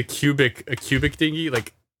make it dingy. a cubic thingy,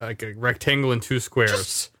 like a rectangle and two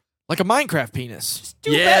squares. like a Minecraft penis.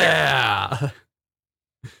 Yeah.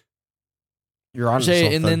 You're on Say,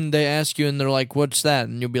 something. and then they ask you, and they're like, "What's that?"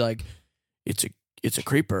 And you'll be like, "It's a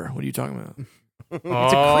creeper." What are you talking about? It's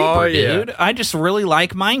a creeper, yeah. dude. I just really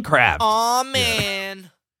like Minecraft. Oh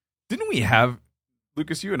man. Didn't we have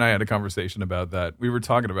Lucas? You and I had a conversation about that. We were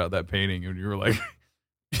talking about that painting, and you were like,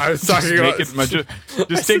 I was talking about just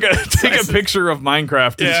take a picture of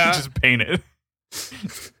Minecraft and Yeah. just paint it.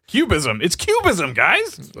 Cubism. It's cubism,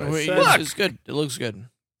 guys. Wait, said. Look. it's good. It looks good.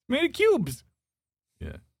 Made of cubes.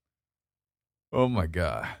 Yeah. Oh my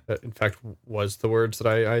god. That, in fact, was the words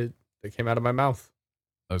that that came out of my mouth.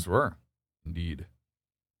 Those were indeed.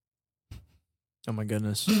 Oh my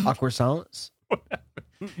goodness. Awkward silence.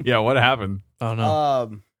 Yeah. What happened? Oh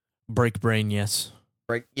no. Break brain. Yes.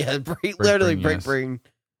 Break. Yeah, literally brain, break yes. brain.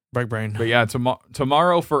 Break brain. But yeah,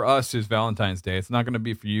 tomorrow for us is Valentine's Day. It's not going to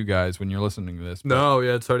be for you guys when you're listening to this. But No,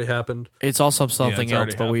 yeah, it's already happened. It's also something it's else,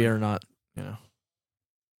 already but we are not. You know.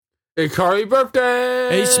 Hey, Carly,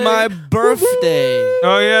 birthday! It's my birthday.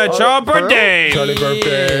 Oh yeah, Oh, Charlie Pearl? birthday. Charlie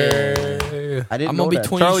birthday. I didn't I'm know gonna be that.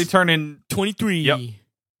 20. Charlie turning 23. Yep.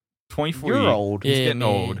 24. You're old. He's Yeah, getting man.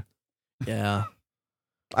 old. Yeah.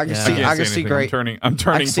 I can Yeah. see. can't I say can see anything. gray. I'm I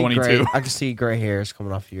turning can see 22. gray. I can see gray hairs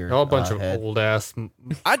coming off your. You're all a bunch of head. old ass.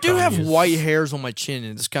 I do have dummies. white hairs on my chin,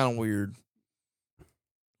 and it's kind of weird.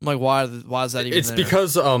 I'm like, why is that even It's there?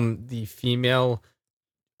 because the female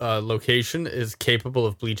location is capable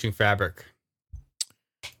of bleaching fabric.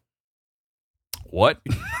 What?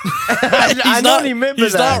 I don't remember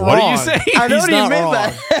he's that. not What wrong. are you saying? I He's don't not remember wrong.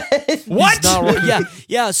 that. What? He's not wrong.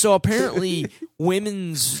 Yeah. So apparently,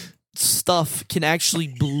 women's stuff can actually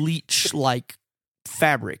bleach like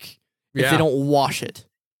fabric if Yeah. they don't wash it.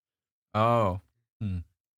 Oh.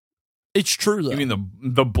 It's true though. You mean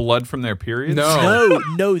the blood from their periods? no,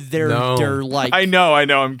 they're No. they're like I know.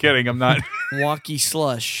 I'm kidding. I'm not. walkie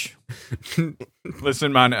slush.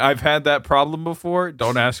 Listen, man, I've had that problem before.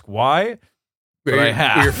 Don't ask why, but I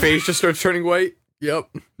have. Your face just starts turning white. Yep.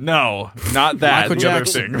 No, not that. Michael the other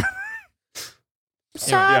Jackson. thing.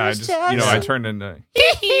 Yeah, I just, I turned into.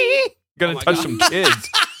 Gonna touch some kids.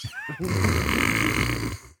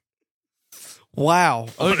 Wow.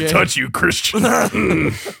 I'm gonna touch you, Christian.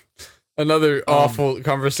 Another awful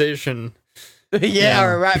conversation. Yeah,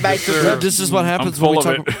 we're right back to the. This is what happens full when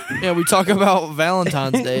we of talk. Yeah, we talk about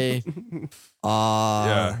Valentine's Day.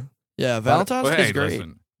 Yeah, Valentine's Well, Day is hey, great.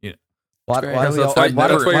 listen, yeah. Why do we That's all- why- why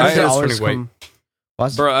that's do- why why does it your face always turning come?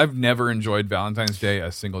 Why's- Bro, I've never enjoyed Valentine's Day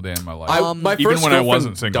a single day in my life. My even first when I girlfriend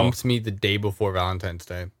wasn't single. dumped me the day before Valentine's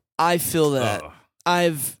Day. I feel that. Ugh,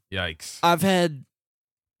 I've yikes. had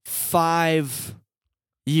 5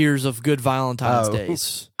 years of good Valentine's Oh.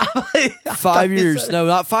 days. I thought 5 you years. said- No,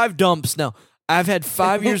 not 5 dumps. No. I've had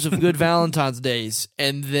 5 years of good Valentine's days,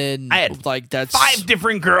 and then I had like that's 5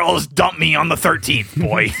 different girls dumped me on the 13th,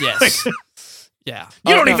 boy. Yes. Yeah.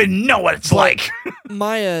 You don't no, even know what it's like.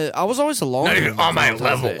 my I was always alone. Not even on my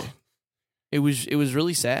level. It was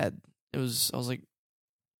really sad. I was like,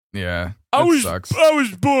 Yeah, I that sucks.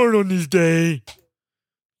 was born on this day.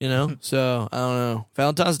 You know? So, I don't know.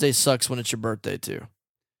 Valentine's Day sucks when it's your birthday too.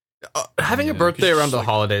 Having a Yeah, birthday it's around just the like-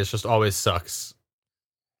 holidays just always sucks.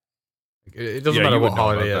 It doesn't Yeah, matter you what would know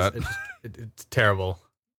holiday it is. about It just, it's terrible.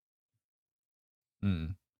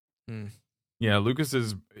 Mm. Mm. Yeah,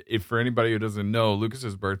 Lucas's. If for anybody who doesn't know,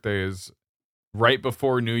 Lucas's birthday is right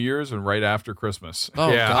before New Year's and right after Christmas.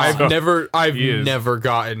 Oh, yeah, God. I've He is. never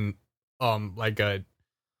gotten like a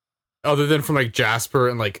other than from like Jasper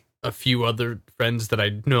and like a few other friends that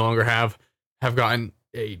I no longer have gotten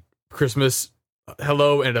a Christmas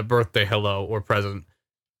hello and a birthday hello or present.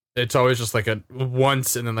 It's always just like a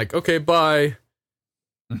once and then like okay bye.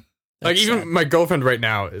 Like That's even sad. my girlfriend right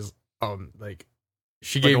now is like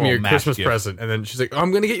she Like a gave me a little match Christmas gift. present and then she's like, oh,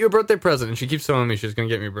 I'm gonna get you a birthday present, and she keeps telling me she's gonna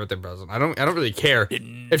get me a birthday present. I don't really care.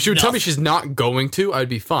 If she would tell me she's not going to, I'd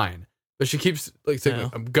be fine. But she keeps like saying, Yeah.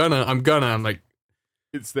 I'm gonna. I'm like,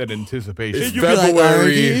 It's that anticipation. it's You'd be like,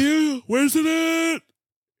 February. where's it at?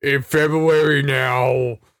 In February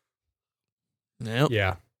now. Yep.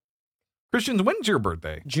 Yeah. Christians, when's your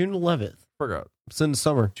birthday? June 11th. Forgot. It's in the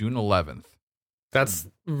summer. June 11th. That's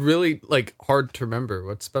really like hard to remember.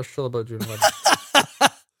 What's special about June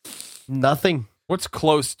 11th? Nothing. What's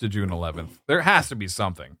close to June 11th? There has to be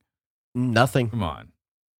something. Nothing. Come on.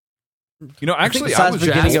 You know, actually, I besides was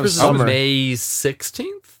beginning of Jasper's is summer. May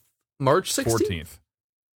 16th? March 16th? 14th.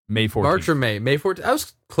 May 14th. March or May? May 14th. I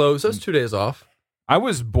was close. I was 2 days off. I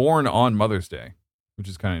was born on Mother's Day, which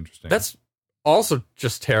is kind of interesting. That's also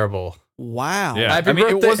just terrible. Wow. Yeah. Happy I mean,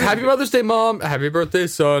 it birthday. wasn't- Happy Mother's Day, Mom. Happy birthday,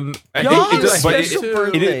 son. I Y'all think it does- have but special it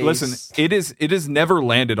birthdays. listen, it is never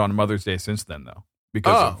landed on Mother's Day since then, though,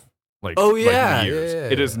 because of like Oh, like yeah, years. yeah,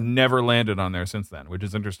 It has yeah. never landed on there since then, which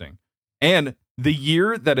is interesting. And the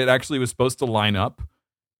year that it actually was supposed to line up,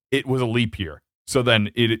 it was a leap year. So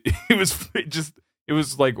then it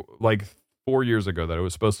was like 4 years ago that it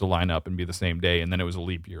was supposed to line up and be the same day, and then it was a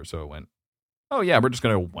leap year, so it went, oh yeah, we're just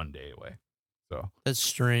gonna go 1 day away. So That's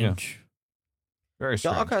strange. very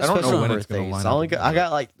strange. Y'all got I don't special know when it's gonna birthdays. line up. I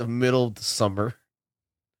got like the middle of the summer.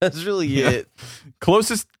 That's really Yeah. it.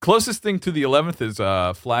 Closest thing to the 11th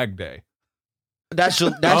is Flag Day. That's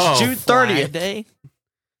June Flag 30th. Day?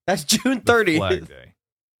 That's June 30th. Flag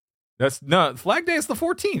Day. Flag Day is the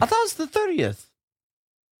 14th. I thought it was the 30th.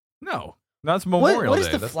 No, that's Memorial What Day. is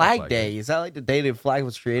the That's not flag day? Is that like the day the flag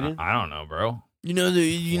was created? I don't know, bro. You know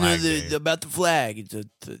Flag Day. about the flag. It's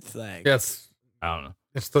the flag. Yes. I don't know.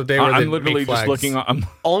 It's the day where they I'm literally make just flags. looking. I'm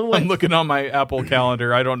Only way, looking on my Apple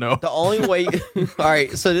Calendar. I don't know. the only way. All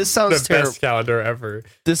right, so this sounds the terrible. best calendar ever.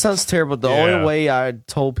 This sounds terrible. The Yeah. only way I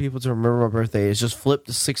told people to remember my birthday is just flip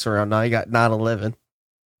the 6 around. Now you got 9/11.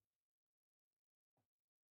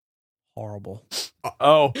 Horrible.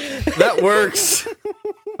 Oh, That works.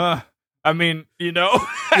 I mean, actually,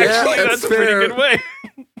 that's that's a pretty fair. good way.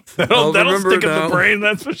 I'll that'll remember stick in now. the brain.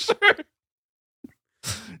 That's for sure.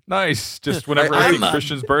 Nice. Just whenever I I'm think a-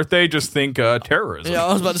 Christian's birthday, just think terrorism. Yeah,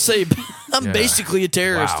 I was about to say, I'm Yeah. basically a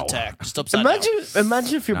terrorist Wow. attack. Just upside down.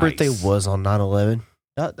 Imagine if your Nice. birthday was on 9/11.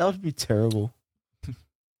 That would be terrible.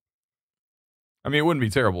 I mean, it wouldn't be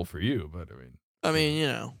terrible for you, but I mean, I mean,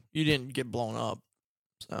 you didn't get blown up.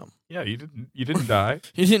 So Yeah, you didn't die.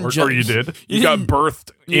 you didn't Or jump. you did. You got didn't-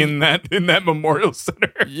 birthed in that memorial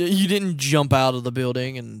center. You didn't jump out of the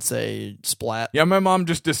building and say splat. Yeah, my mom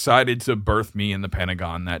just decided to birth me in the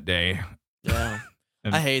Pentagon that day. Yeah.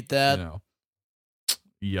 And, I hate that.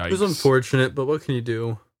 Yikes. It was unfortunate, but what can you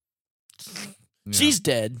do? Yeah. She's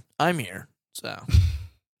dead. I'm here. So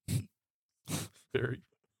Very.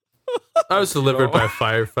 I was delivered by a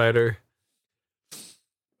firefighter.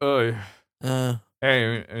 Oh, yeah. uh,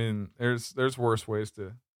 Hey, I mean, there's worse ways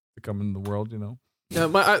to come into the world, Yeah,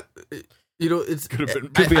 it's Could have been.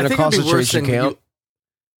 Could be in a think it'd be worse concentration than camp.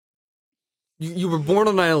 You were born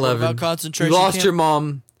on what 9/11. about You concentration lost camp? your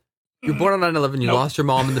mom. You were born on 9/11. You Nope. lost your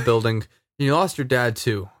mom in the building. And you lost your dad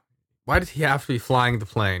too. Why did he have to be flying the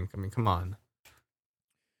plane? I mean, come on.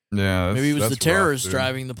 Yeah, Maybe it was the that's terrorist rough, dude.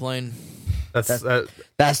 driving the plane. That's that.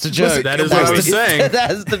 That's the joke. Listen, that is That's what I was the- saying.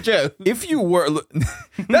 That's the joke. If you were,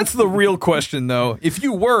 that's the real question, though. If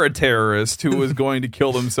you were a terrorist who was going to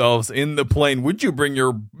kill themselves in the plane, would you bring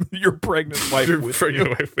your pregnant wife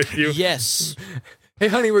with you? Yes. Hey,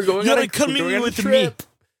 honey, we're going. You on gotta a- come we're in going on a with me. trip.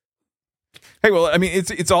 Hey, well, I mean,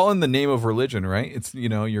 it's all in the name of religion, right? It's you're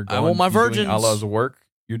going. I want my you're doing virgins. Allah's work.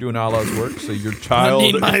 You're doing Allah's work, so your I child.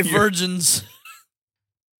 need my your virgins.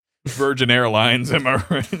 Virgin Airlines, am I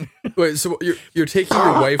right? Wait, so you're taking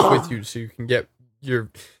your wife with you so you can get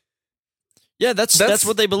your. Yeah, that's That's-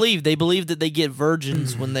 what they believe. They believe that they get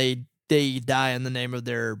virgins when they die in the name of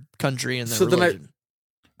their country and their So then religion.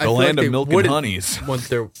 I The feel land like of they milk and wouldn't honeys. Want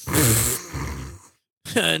their.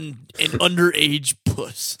 and an underage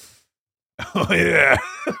puss. Oh yeah,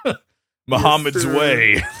 Muhammad's sir.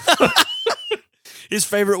 way. His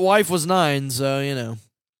favorite wife was 9, so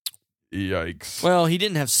Yikes. Well, he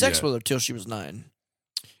didn't have sex Yeah. with her till she was 9.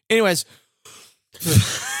 Anyways,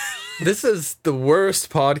 This is the worst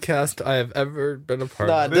podcast I have ever been a part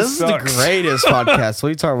Nah, of. this This is the sucks. greatest podcast. What are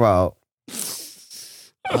you talking about?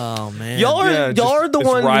 oh man, Y'all are Yeah, y'all are the it's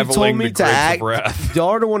one who told rivaling me the to grapes of act. wrath. Y'all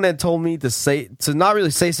are the one that told me to not really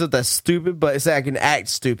say something that's stupid, but say I can act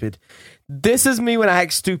stupid. This is me when I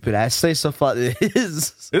act stupid. I say stuff like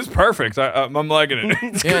this. It's perfect. I'm liking it.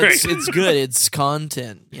 It's yeah, great. it's good. It's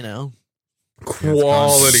content,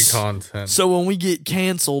 Quality content. So when we get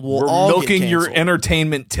canceled, we'll We're all milking get your canceled.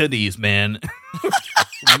 entertainment titties, man.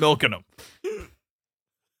 We're milking them.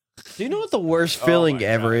 Do you know what the worst Oh feeling my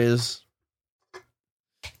ever God. is?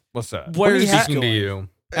 What's that? Where When is he's this speaking to going you.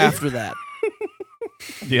 after that?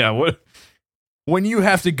 Yeah, what? When you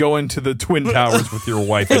have to go into the Twin Towers with your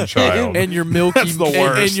wife and child. And your milky That's the and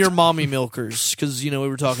worst. your mommy milkers, because we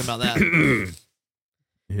were talking about that.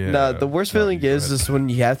 Yeah. No, the worst No, feeling you go is ahead. when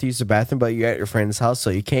you have to use the bathroom, but you're at your friend's house, so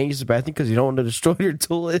you can't use the bathroom because you don't want to destroy your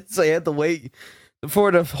toilet. So you have to wait for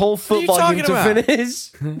the whole What are you football game talking to about?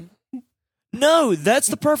 finish. No, that's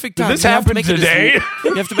the perfect Did time. this You have to happen make it as- today?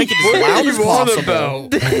 you have to make it as What loud are as you on possible.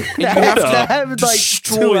 about? That happened like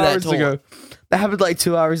destroy 2 that hours toilet. ago. That happened like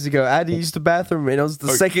 2 hours ago. I had to use the bathroom, and it was the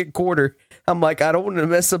second quarter. I'm like, I don't want to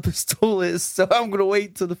mess up his toilet, so I'm going to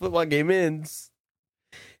wait till the football game ends.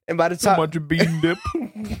 And by the So time much of bean dip.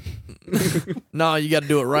 No, you got to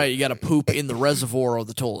do it right. You got to poop in the reservoir of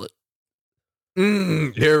the toilet.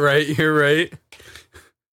 You're right. You're right.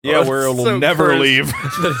 Yeah, Oh, where it'll so never cursed. leave.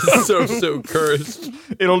 That is so cursed.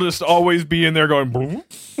 It'll just always be in there going boom,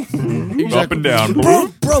 up and down. Bro,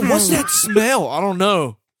 what's that smell? I don't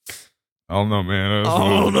know. I don't know, man. I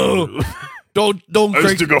don't know. Don't I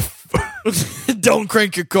used crank to go. don't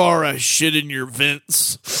crank your car. I shit in your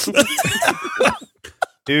vents.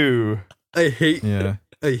 Ew. I hate. Yeah.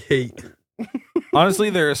 I hate. Honestly,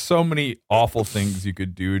 there are so many awful things you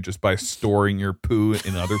could do just by storing your poo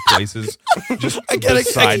in other places. Just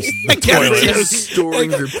besides the toilet. Just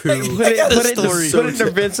storing your poo. put it, got a put it, story. put it in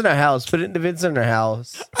the vents in our house. Put it in the vents in our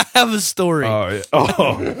house. I have a story. Oh, yeah.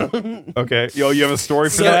 Oh. Okay. Yo, you have a story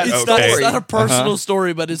for So that? it's Okay. not a personal Uh-huh.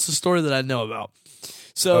 story, but it's a story that I know about.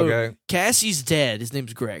 So Okay. Cassie's dad. His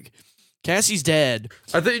name's Greg. Cassie's dad.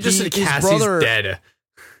 I thought you just said His Cassie's brother- dead.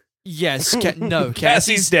 Yes, no,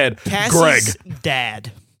 Cassie's dead. Cassie's Greg.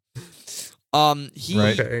 dad. He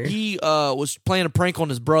Right. he was playing a prank on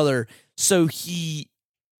his brother, so he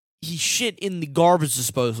shit in the garbage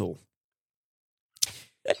disposal.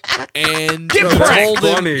 And Get he pranked. told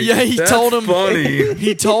him, Funny. yeah, he That's told him, funny.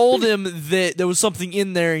 he told him that there was something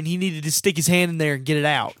in there, and he needed to stick his hand in there and get it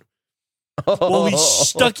out. Well, he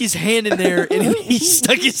stuck his hand in there, and he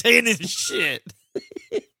stuck his hand in his shit.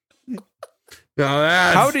 Now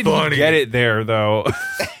that's How did funny. he get it there, though?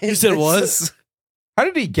 You said what? How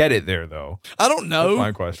did he get it there, though? I don't know. That's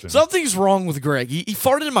my question. Something's wrong with Greg. He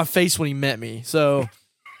farted in my face when he met me. So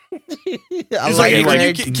I He's like like,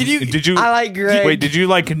 Greg. can you Did you? I like Greg. Wait, did you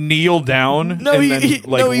like kneel down? No, and he then,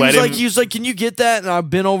 he was like, can you get that? And I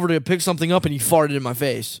bent over to pick something up, and he farted in my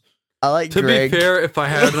face. I like To Greg. be fair, if I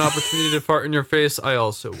had an opportunity to fart in your face, I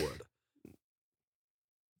also would.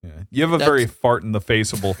 Yeah. You have a very fart in the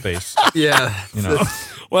faceable face. Yeah. You know.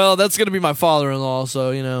 Well, that's gonna be my father-in-law,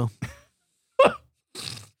 so you know.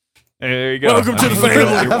 There you go. Welcome to the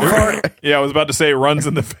family. Yeah, I was about to say it runs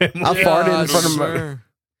in the family. I farted in front of my. sure.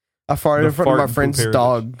 I farted The in front of fart my and friend's poop heritage.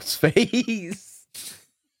 dog's face.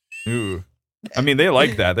 Ooh. I mean, they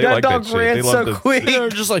like that. They that like dog that shit. ran They so love the, quick. They're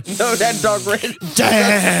just like, No, that dog ran.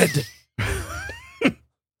 Dad.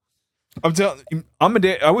 I'm telling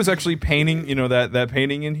Amadeus, I was actually painting, that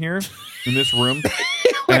painting in here, in this room.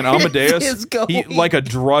 And Amadeus, is going? he, like a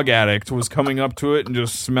drug addict, was coming up to it and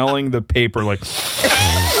just smelling the paper like...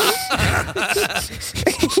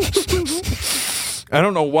 I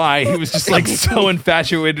don't know why. He was just like so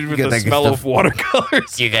infatuated with the smell of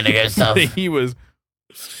watercolors. You gotta get stuff. He was...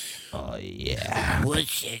 Oh, yeah.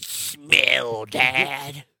 What's it smell,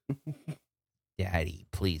 Dad? Daddy,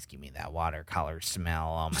 please give me that watercolor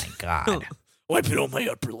smell. Oh, my God. Wipe it on my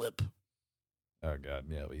upper lip. Oh, God.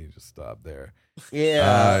 Yeah, you just stop there.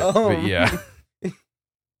 Yeah. But yeah.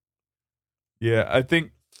 Yeah, I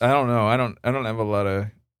think... I don't know. I don't have a lot of...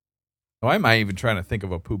 Why am I even trying to think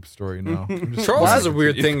of a poop story now? Charles has a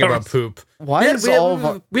weird thing about poop. Why is all of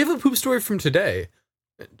our... we have a poop story from today.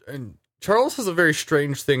 And Charles has a very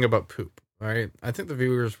strange thing about poop. All right, I think the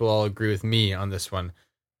viewers will all agree with me on this one.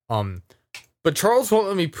 But Charles won't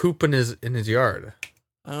let me poop in his yard.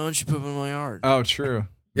 Why don't you poop in my yard? Oh, true.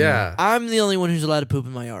 Yeah. I'm the only one who's allowed to poop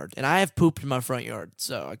in my yard, and I have pooped in my front yard,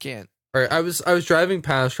 so I can't. All right, I was driving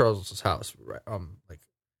past Charles's house, right, like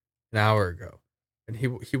an hour ago, and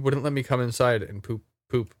he wouldn't let me come inside and poop.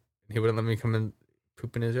 And he wouldn't let me come in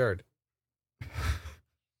poop in his yard.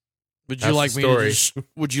 Would That's you the like me story.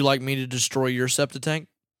 Would you like me to destroy your septic tank?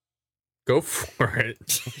 Go for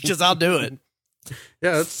it. Because I'll do it.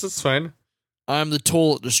 Yeah, that's fine. I'm the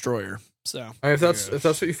toilet destroyer, so If that's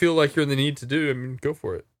what you feel like you're in the need to do, I mean, go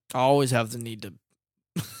for it. I always have the need to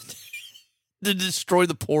to destroy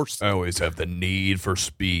the poor I stuff. always have the need for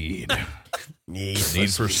speed. Need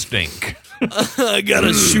for stink. I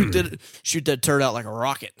gotta shoot that turd out like a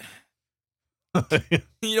rocket.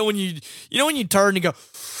 You know when you turn and go.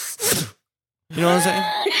 You know what I'm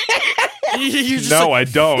saying? You're just No, like,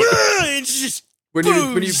 I don't. it's just When you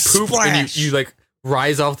boom, poop splash. and you like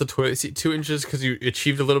rise off the toilet seat 2 inches because you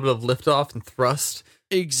achieved a little bit of liftoff and thrust.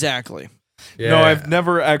 Exactly. Yeah. No, I've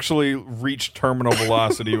never actually reached terminal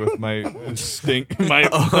velocity with my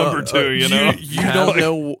number 2, you know? You don't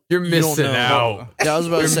know. You're you don't missing know. out. Yeah, I was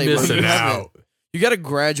about to You're say, bro, missing you haven't- out. You got to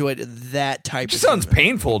graduate to that type. It just of sounds human.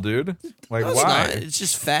 painful, dude. Like, No, it's why? not. It's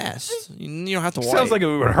just fast. You don't have to It wipe. sounds like it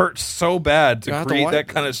would hurt so bad You to don't have to create wipe. that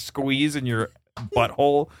kind of squeeze in your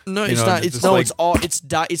butthole. No, You it's know, not. just It's no. like- It's all.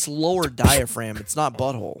 It's lower diaphragm. It's not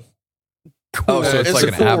butthole. Oh, so it's It's like a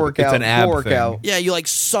an full ab. workout, It's an ab full thing. workout. Yeah, you like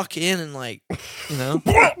suck in and like, you know.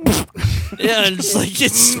 Yeah, and it's like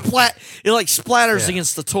it like splatters Yeah.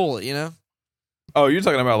 against the toilet. You know. Oh, you're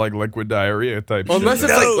talking about like liquid diarrhea type Well, shit. unless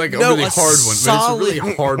it's No, like a no, really a hard one. solid- When it's a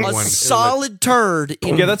really hard A one. it, like- solid turd.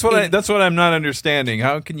 In, Yeah, that's in- what I'm not understanding.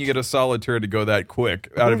 How can you get a solid turd to go that quick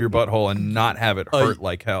out of your butthole and not have it hurt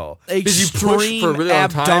like hell? Did you push extreme for a really long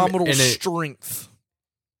time abdominal and it- strength.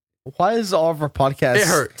 Why is all of our podcasts? It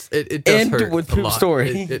hurts. It does End hurt with a poop lot.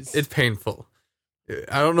 story. It's painful.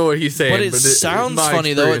 I don't know what he's saying, But it sounds my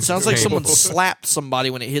funny though. It experience, sounds it's like painful. someone slapped somebody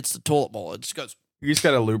when it hits the toilet bowl. It just goes. You just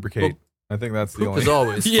got to lubricate. I think that's the Poop only. is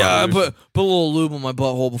always Yeah, I fun. put a little lube on my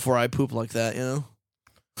butthole before I poop like that. You know.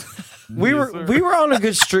 We were on a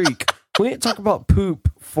good streak. We didn't talk about poop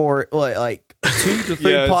for like 2 to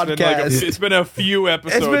 3 Yeah, podcasts. it's been a few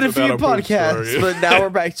episodes. It's been a few without poop podcasts, story. but now we're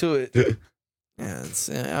back to it. Yeah, it's.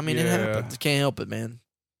 I mean, it Yeah. happens. Can't help it, man.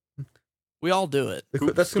 We all do it.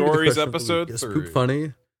 Poop That's gonna be the Stories question of the episode week. Is 3. poop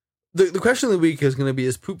funny? The question of the week is going to be: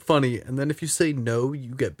 is poop funny? And then if you say no,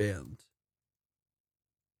 you get banned.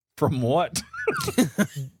 From what?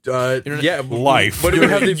 Yeah, Life. What do you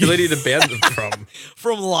have the ability to ban them from?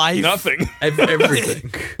 From life. Nothing.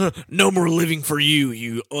 Everything. No more living for you,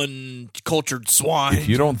 you uncultured swine. If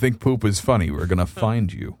you don't think poop is funny, we're gonna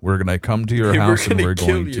find you. We're gonna come to your We're house and gonna we're kill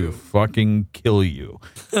going you. to fucking kill you.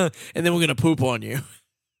 And then we're gonna poop on you.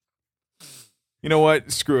 You know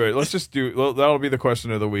what? Screw it. Let's just do. Well, that'll be the question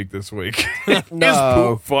of the week this week. Is No.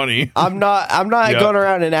 poop funny? I'm not Yeah. going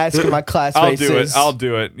around and asking my I'll classmates. do it. this. I'll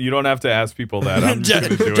do it. You don't have to ask people that. I'm just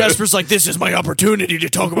gonna do it. Jasper's like, this is my opportunity to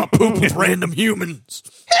talk about poop with random humans.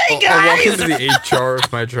 I'll walk into the HR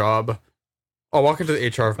of my job. I'll walk into the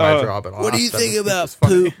HR of my job and I'll What do ask you them think if about it's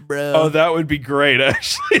funny. poop, bro? Oh, that would be great.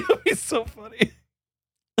 Actually, that'd be so funny.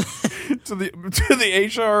 to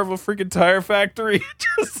the HR of a freaking tire factory.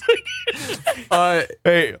 Just like,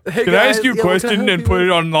 hey, can guys, I ask you a yeah, what can I question help and you put with?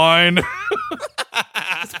 it online?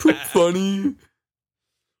 It's poop funny.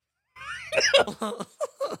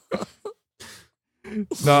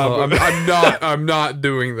 No, but I'm not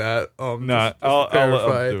doing that. not. Just I'll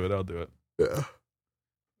clarify. do it. I'll do it. Yeah.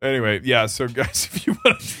 Anyway, yeah. So, guys, if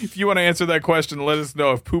you want to answer that question, let us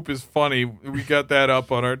know if poop is funny. We got that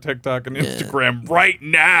up on our TikTok and Instagram right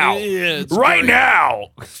now. Yeah, it's right great.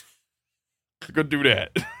 now. Go do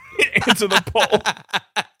that. Answer the poll.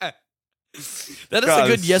 That is God, a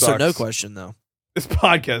good this yes or no sucks. question, though. This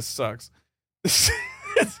podcast sucks. This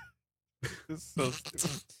is so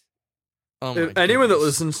stupid. Oh my If anyone that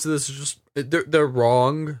goodness. listens to this is just they're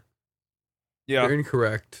wrong. Yeah. They're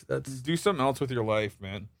incorrect. That's Do something else with your life,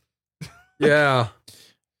 man. yeah.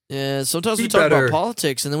 Yeah, sometimes Be we talk better. about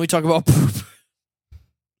politics and then we talk about poop.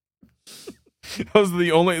 Those are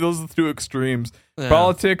the two extremes. Yeah.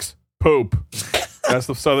 Politics, poop. That's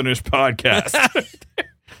the Southernish podcast.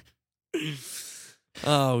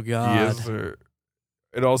 Oh, God. Yes, sir.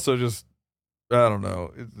 It also just, I don't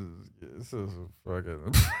know. This is a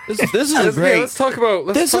fucking. This is a great. Let's talk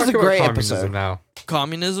about. This is a great communism episode. now.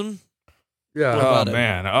 Communism? Yeah. What about Oh it?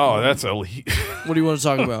 man! Oh, that's elite. What do you want to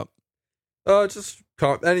talk about? Just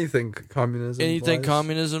anything communism. Anything wise.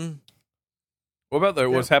 communism? What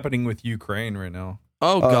about what's happening with Ukraine right now?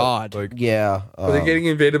 Oh, God. Like, Yeah. Are they getting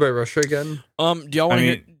invaded by Russia again? Do y'all want to I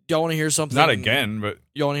hear? mean, Do y'all want to hear something? not again, but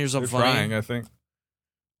Y'all want to hear they're something funny? trying. I think.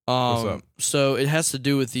 What's up? So it has to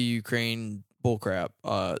do with the Ukraine bullcrap.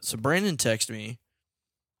 So Brandon texted me,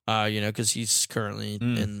 because he's currently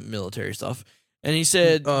in military stuff, and he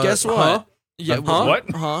said, "Guess what? Huh? Yeah, What?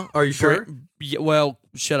 Huh? Are you sure? Yeah, well,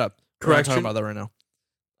 shut up. We're not Correction. talking about that right now.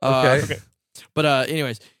 Okay. But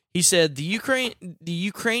anyways, he said the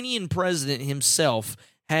Ukrainian president himself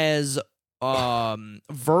has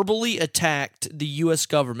verbally attacked the U.S.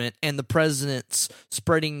 government and the president's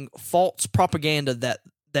spreading false propaganda that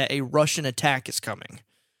a Russian attack is coming.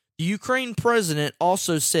 The Ukraine president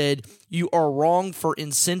also said you are wrong for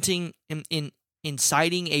inciting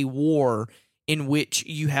a war in which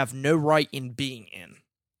you have no right in being in.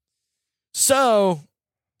 So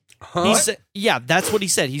he said, yeah, that's what he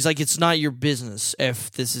said. He's like, it's not your business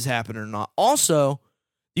if this is happening or not. Also,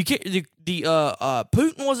 you can't.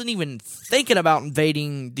 Putin wasn't even thinking about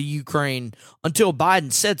invading the Ukraine until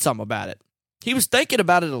Biden said something about it. He was thinking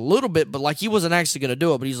about it a little bit, but like he wasn't actually going to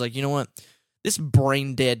do it. But he's like, you know what? This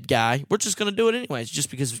brain dead guy, we're just going to do it anyways.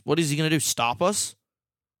 Just because, what is he going to do? Stop us?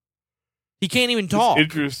 He can't even talk.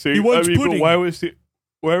 It's interesting. He wants but pudding. why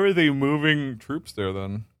were they moving troops there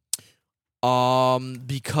then?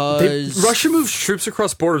 Because Russia moves troops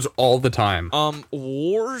across borders all the time.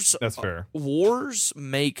 wars. That's fair. Wars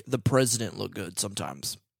make the president look good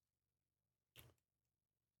sometimes.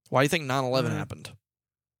 Why do you think 9/11 happened?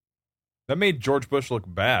 That made George Bush look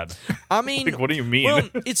bad. I mean, Like, what do you mean? well,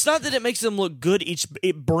 it's not that it makes them look good.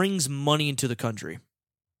 It brings money into the country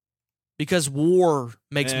because war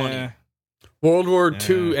makes money. World War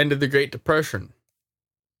II ended the Great Depression.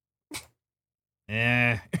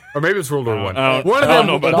 Or maybe it's World War One. One of I don't them.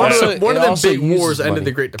 know about one that. of one of It them also big uses wars ended money.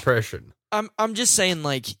 the Great Depression. I'm just saying,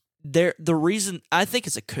 like, the reason I think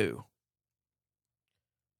it's a coup.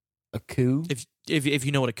 A coup? If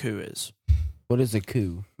you know what a coup is. What is a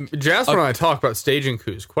coup? Jasper and I talk about staging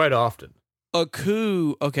coups quite often. A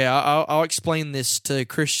coup. Okay, I'll explain this to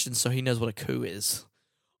Christian so he knows what a coup is.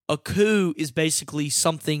 A coup is basically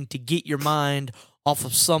something to get your mind off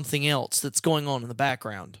of something else that's going on in the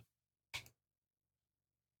background.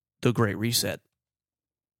 The Great Reset.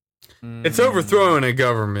 It's overthrowing a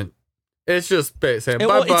government. It's just saying bye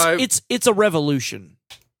Well, bye. it's a revolution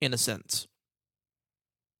in a sense.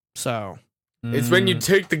 So It's when you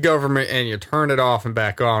take the government and you turn it off and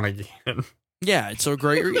back on again. yeah, it's a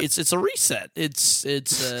great. It's a reset. It's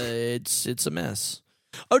a mess.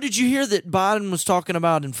 Oh, did you hear that Biden was talking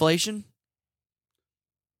about inflation?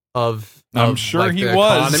 I'm sure like he the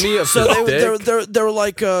was. economy of So the they were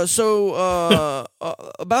like,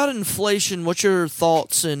 about inflation. What's your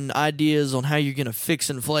thoughts and ideas on how you're going to fix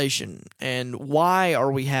inflation, and why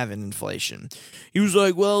are we having inflation? He was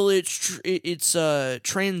like, well, it's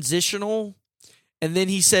transitional, and then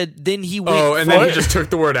he said, then he went. and then he just took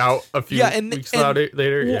the word out a few weeks later.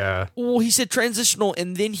 Well, Yeah. Well, he said transitional,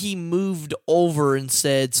 and then he moved over and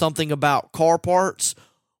said something about car parts.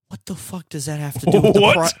 What the fuck does that have to do with the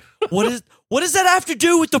What? price? What does that have to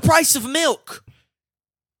do with the price of milk?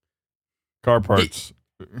 Car parts.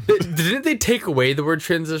 Didn't they take away the word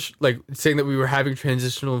transition, like saying that we were having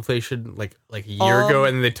transitional inflation like a year ago,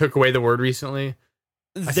 and then they took away the word recently?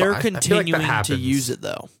 They're I feel like continuing that to happens. use it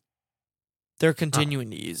though. They're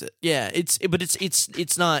continuing to use it. Yeah, it's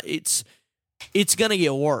gonna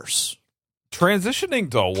get worse.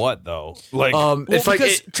 Transitioning to what though? Like, It's like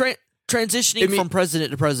because transitioning from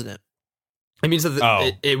president to president. it means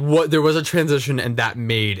that there was a transition and that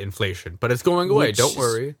made inflation, but it's going away. Don't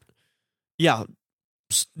worry. Yeah,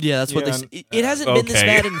 that's what they. It hasn't been this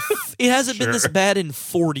bad been this bad in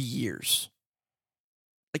 40 years.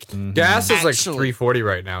 Like gas is like $3.40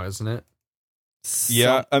 right now, isn't it?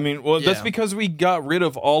 Yeah, I mean, that's because we got rid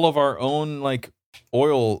of all of our own like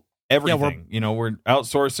oil everything. We're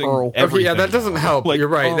outsourcing everything. Okay, yeah, that doesn't help. Like, you're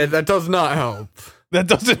right. That does not help. That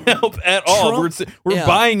doesn't help at all. We're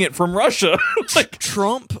buying it from Russia. Like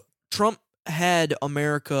Trump had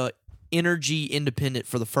America energy independent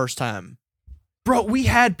for the first time. Bro, we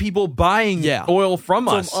had people buying oil from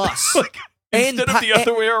us. Like, instead of the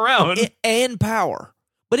other way around. And power.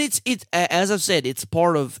 But it's as I've said, it's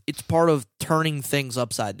part of turning things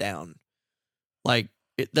upside down. Like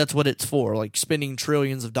that's what it's for. Like spending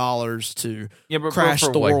trillions of dollars to crash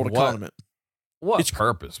the world economy. What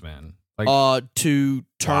purpose, man? Like, to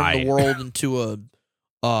turn the world into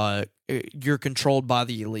you're controlled by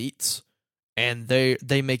the elites, and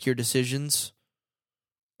they make your decisions.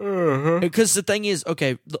 Because the thing is,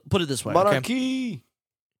 okay, put it this way, monarchy. Okay?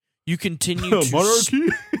 You continue to monarchy.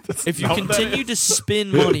 If you continue to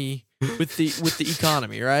spend money with the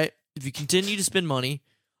economy, right? If you continue to spend money,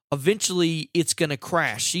 eventually it's gonna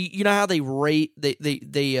crash. You know how they rate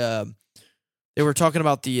they were talking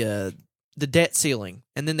about the debt ceiling,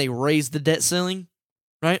 and then they raised the debt ceiling,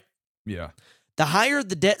 right? Yeah. The higher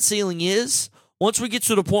the debt ceiling is, once we get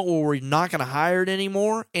to the point where we're not going to hire it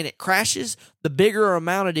anymore and it crashes, the bigger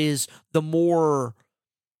amount it is, the more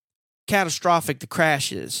catastrophic the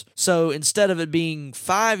crash is. So instead of it being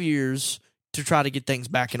 5 years to try to get things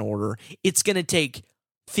back in order, it's going to take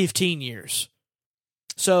 15 years.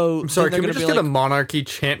 So I'm sorry, can we just get a monarchy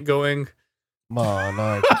chant going?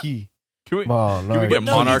 Monarchy. Can we get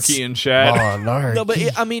monarchy in chat? Monarchy. No, but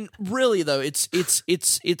I mean, really though, it's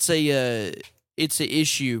an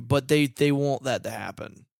issue, but they want that to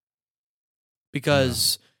happen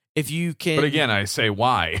because if you can. But again, I say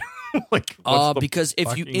why? Like, because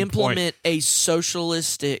if you implement a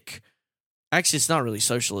socialistic, actually, it's not really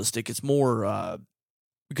socialistic. It's more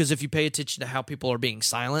because if you pay attention to how people are being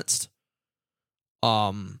silenced,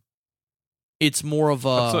 it's more of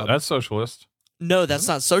a that's socialist. No, that's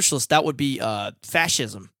not socialist. That would be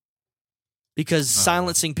fascism. Because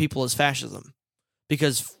silencing people is fascism.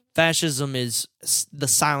 Because fascism is the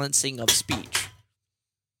silencing of speech.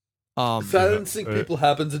 Silencing people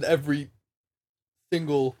happens in every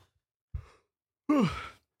single.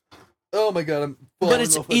 Oh my god! But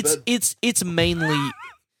it's mainly.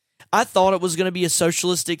 I thought it was going to be a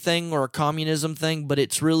socialistic thing or a communism thing, but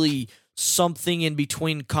it's really something in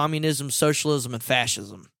between communism, socialism, and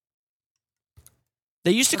fascism.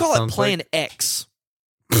 They used to call it Plan X.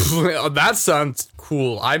 That sounds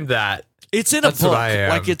cool. I'm that. It's in a book.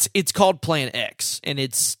 Like it's called Plan X, and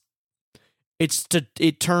it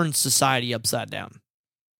turns society upside down.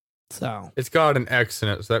 So it's got an X in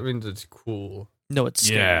it, so that means it's cool. No, it's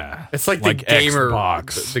scary. Yeah. It's like the gamer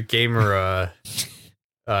Xbox. The gamer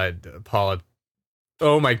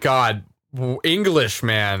oh my god. English,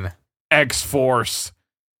 man. X-Force.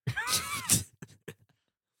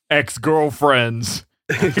 Ex-girlfriends.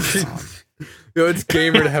 It's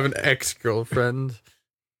gamer to have an ex-girlfriend.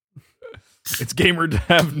 It's gamer to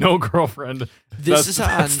have no girlfriend. That's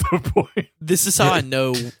the point. This is how I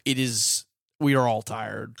know it is. We are all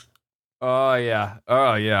tired. Oh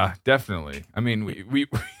yeah, definitely. I mean,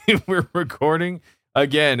 we're recording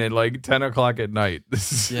again at like 10 o'clock at night.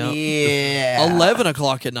 This is 11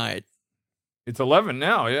 o'clock at night. It's 11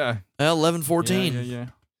 now. Yeah,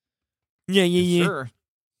 11:14. Yeah. Sure.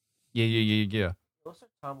 Yeah. You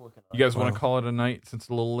guys want to call it a night since it's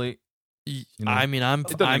a little late? I mean, I'm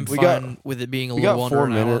fine with it being a little under 4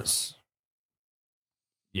 an minutes.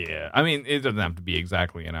 Hour. Yeah, I mean, it doesn't have to be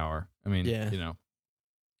exactly an hour. I mean,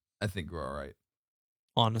 I think we're all right.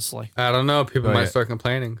 Honestly, I don't know. People might start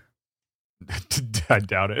complaining. I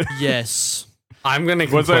doubt it. Yes, I'm gonna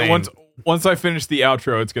complain. Once I finish the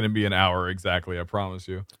outro, it's gonna be an hour exactly. I promise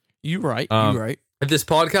you. You right. You right. If this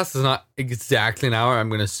podcast is not exactly an hour, I'm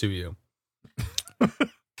gonna sue you. You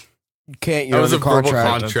can't. That was a verbal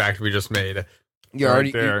contract we just made. You're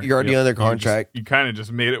already under contract. You kind of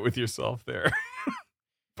just made it with yourself there.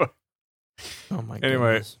 But oh my.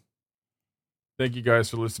 Anyway, goodness. Thank you guys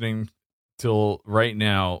for listening till right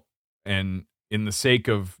now. And in the sake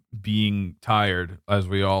of being tired, as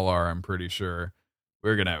we all are, I'm pretty sure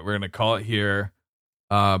we're gonna call it here.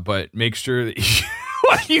 But make sure that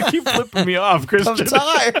why do you keep flipping me off, Christian? I'm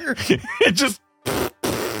tired. It just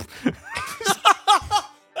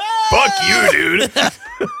fuck you, dude.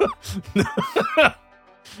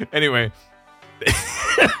 Anyway,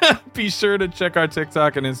 be sure to check our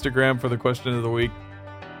TikTok and Instagram for the question of the week.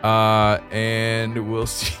 And we'll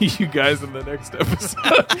see you guys in the next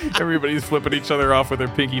episode. Everybody's flipping each other off with their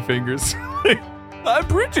pinky fingers. I'm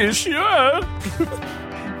British, yeah.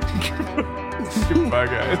 Goodbye,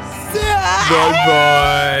 guys.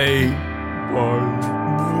 Bye-bye.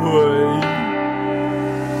 Bye. Bye.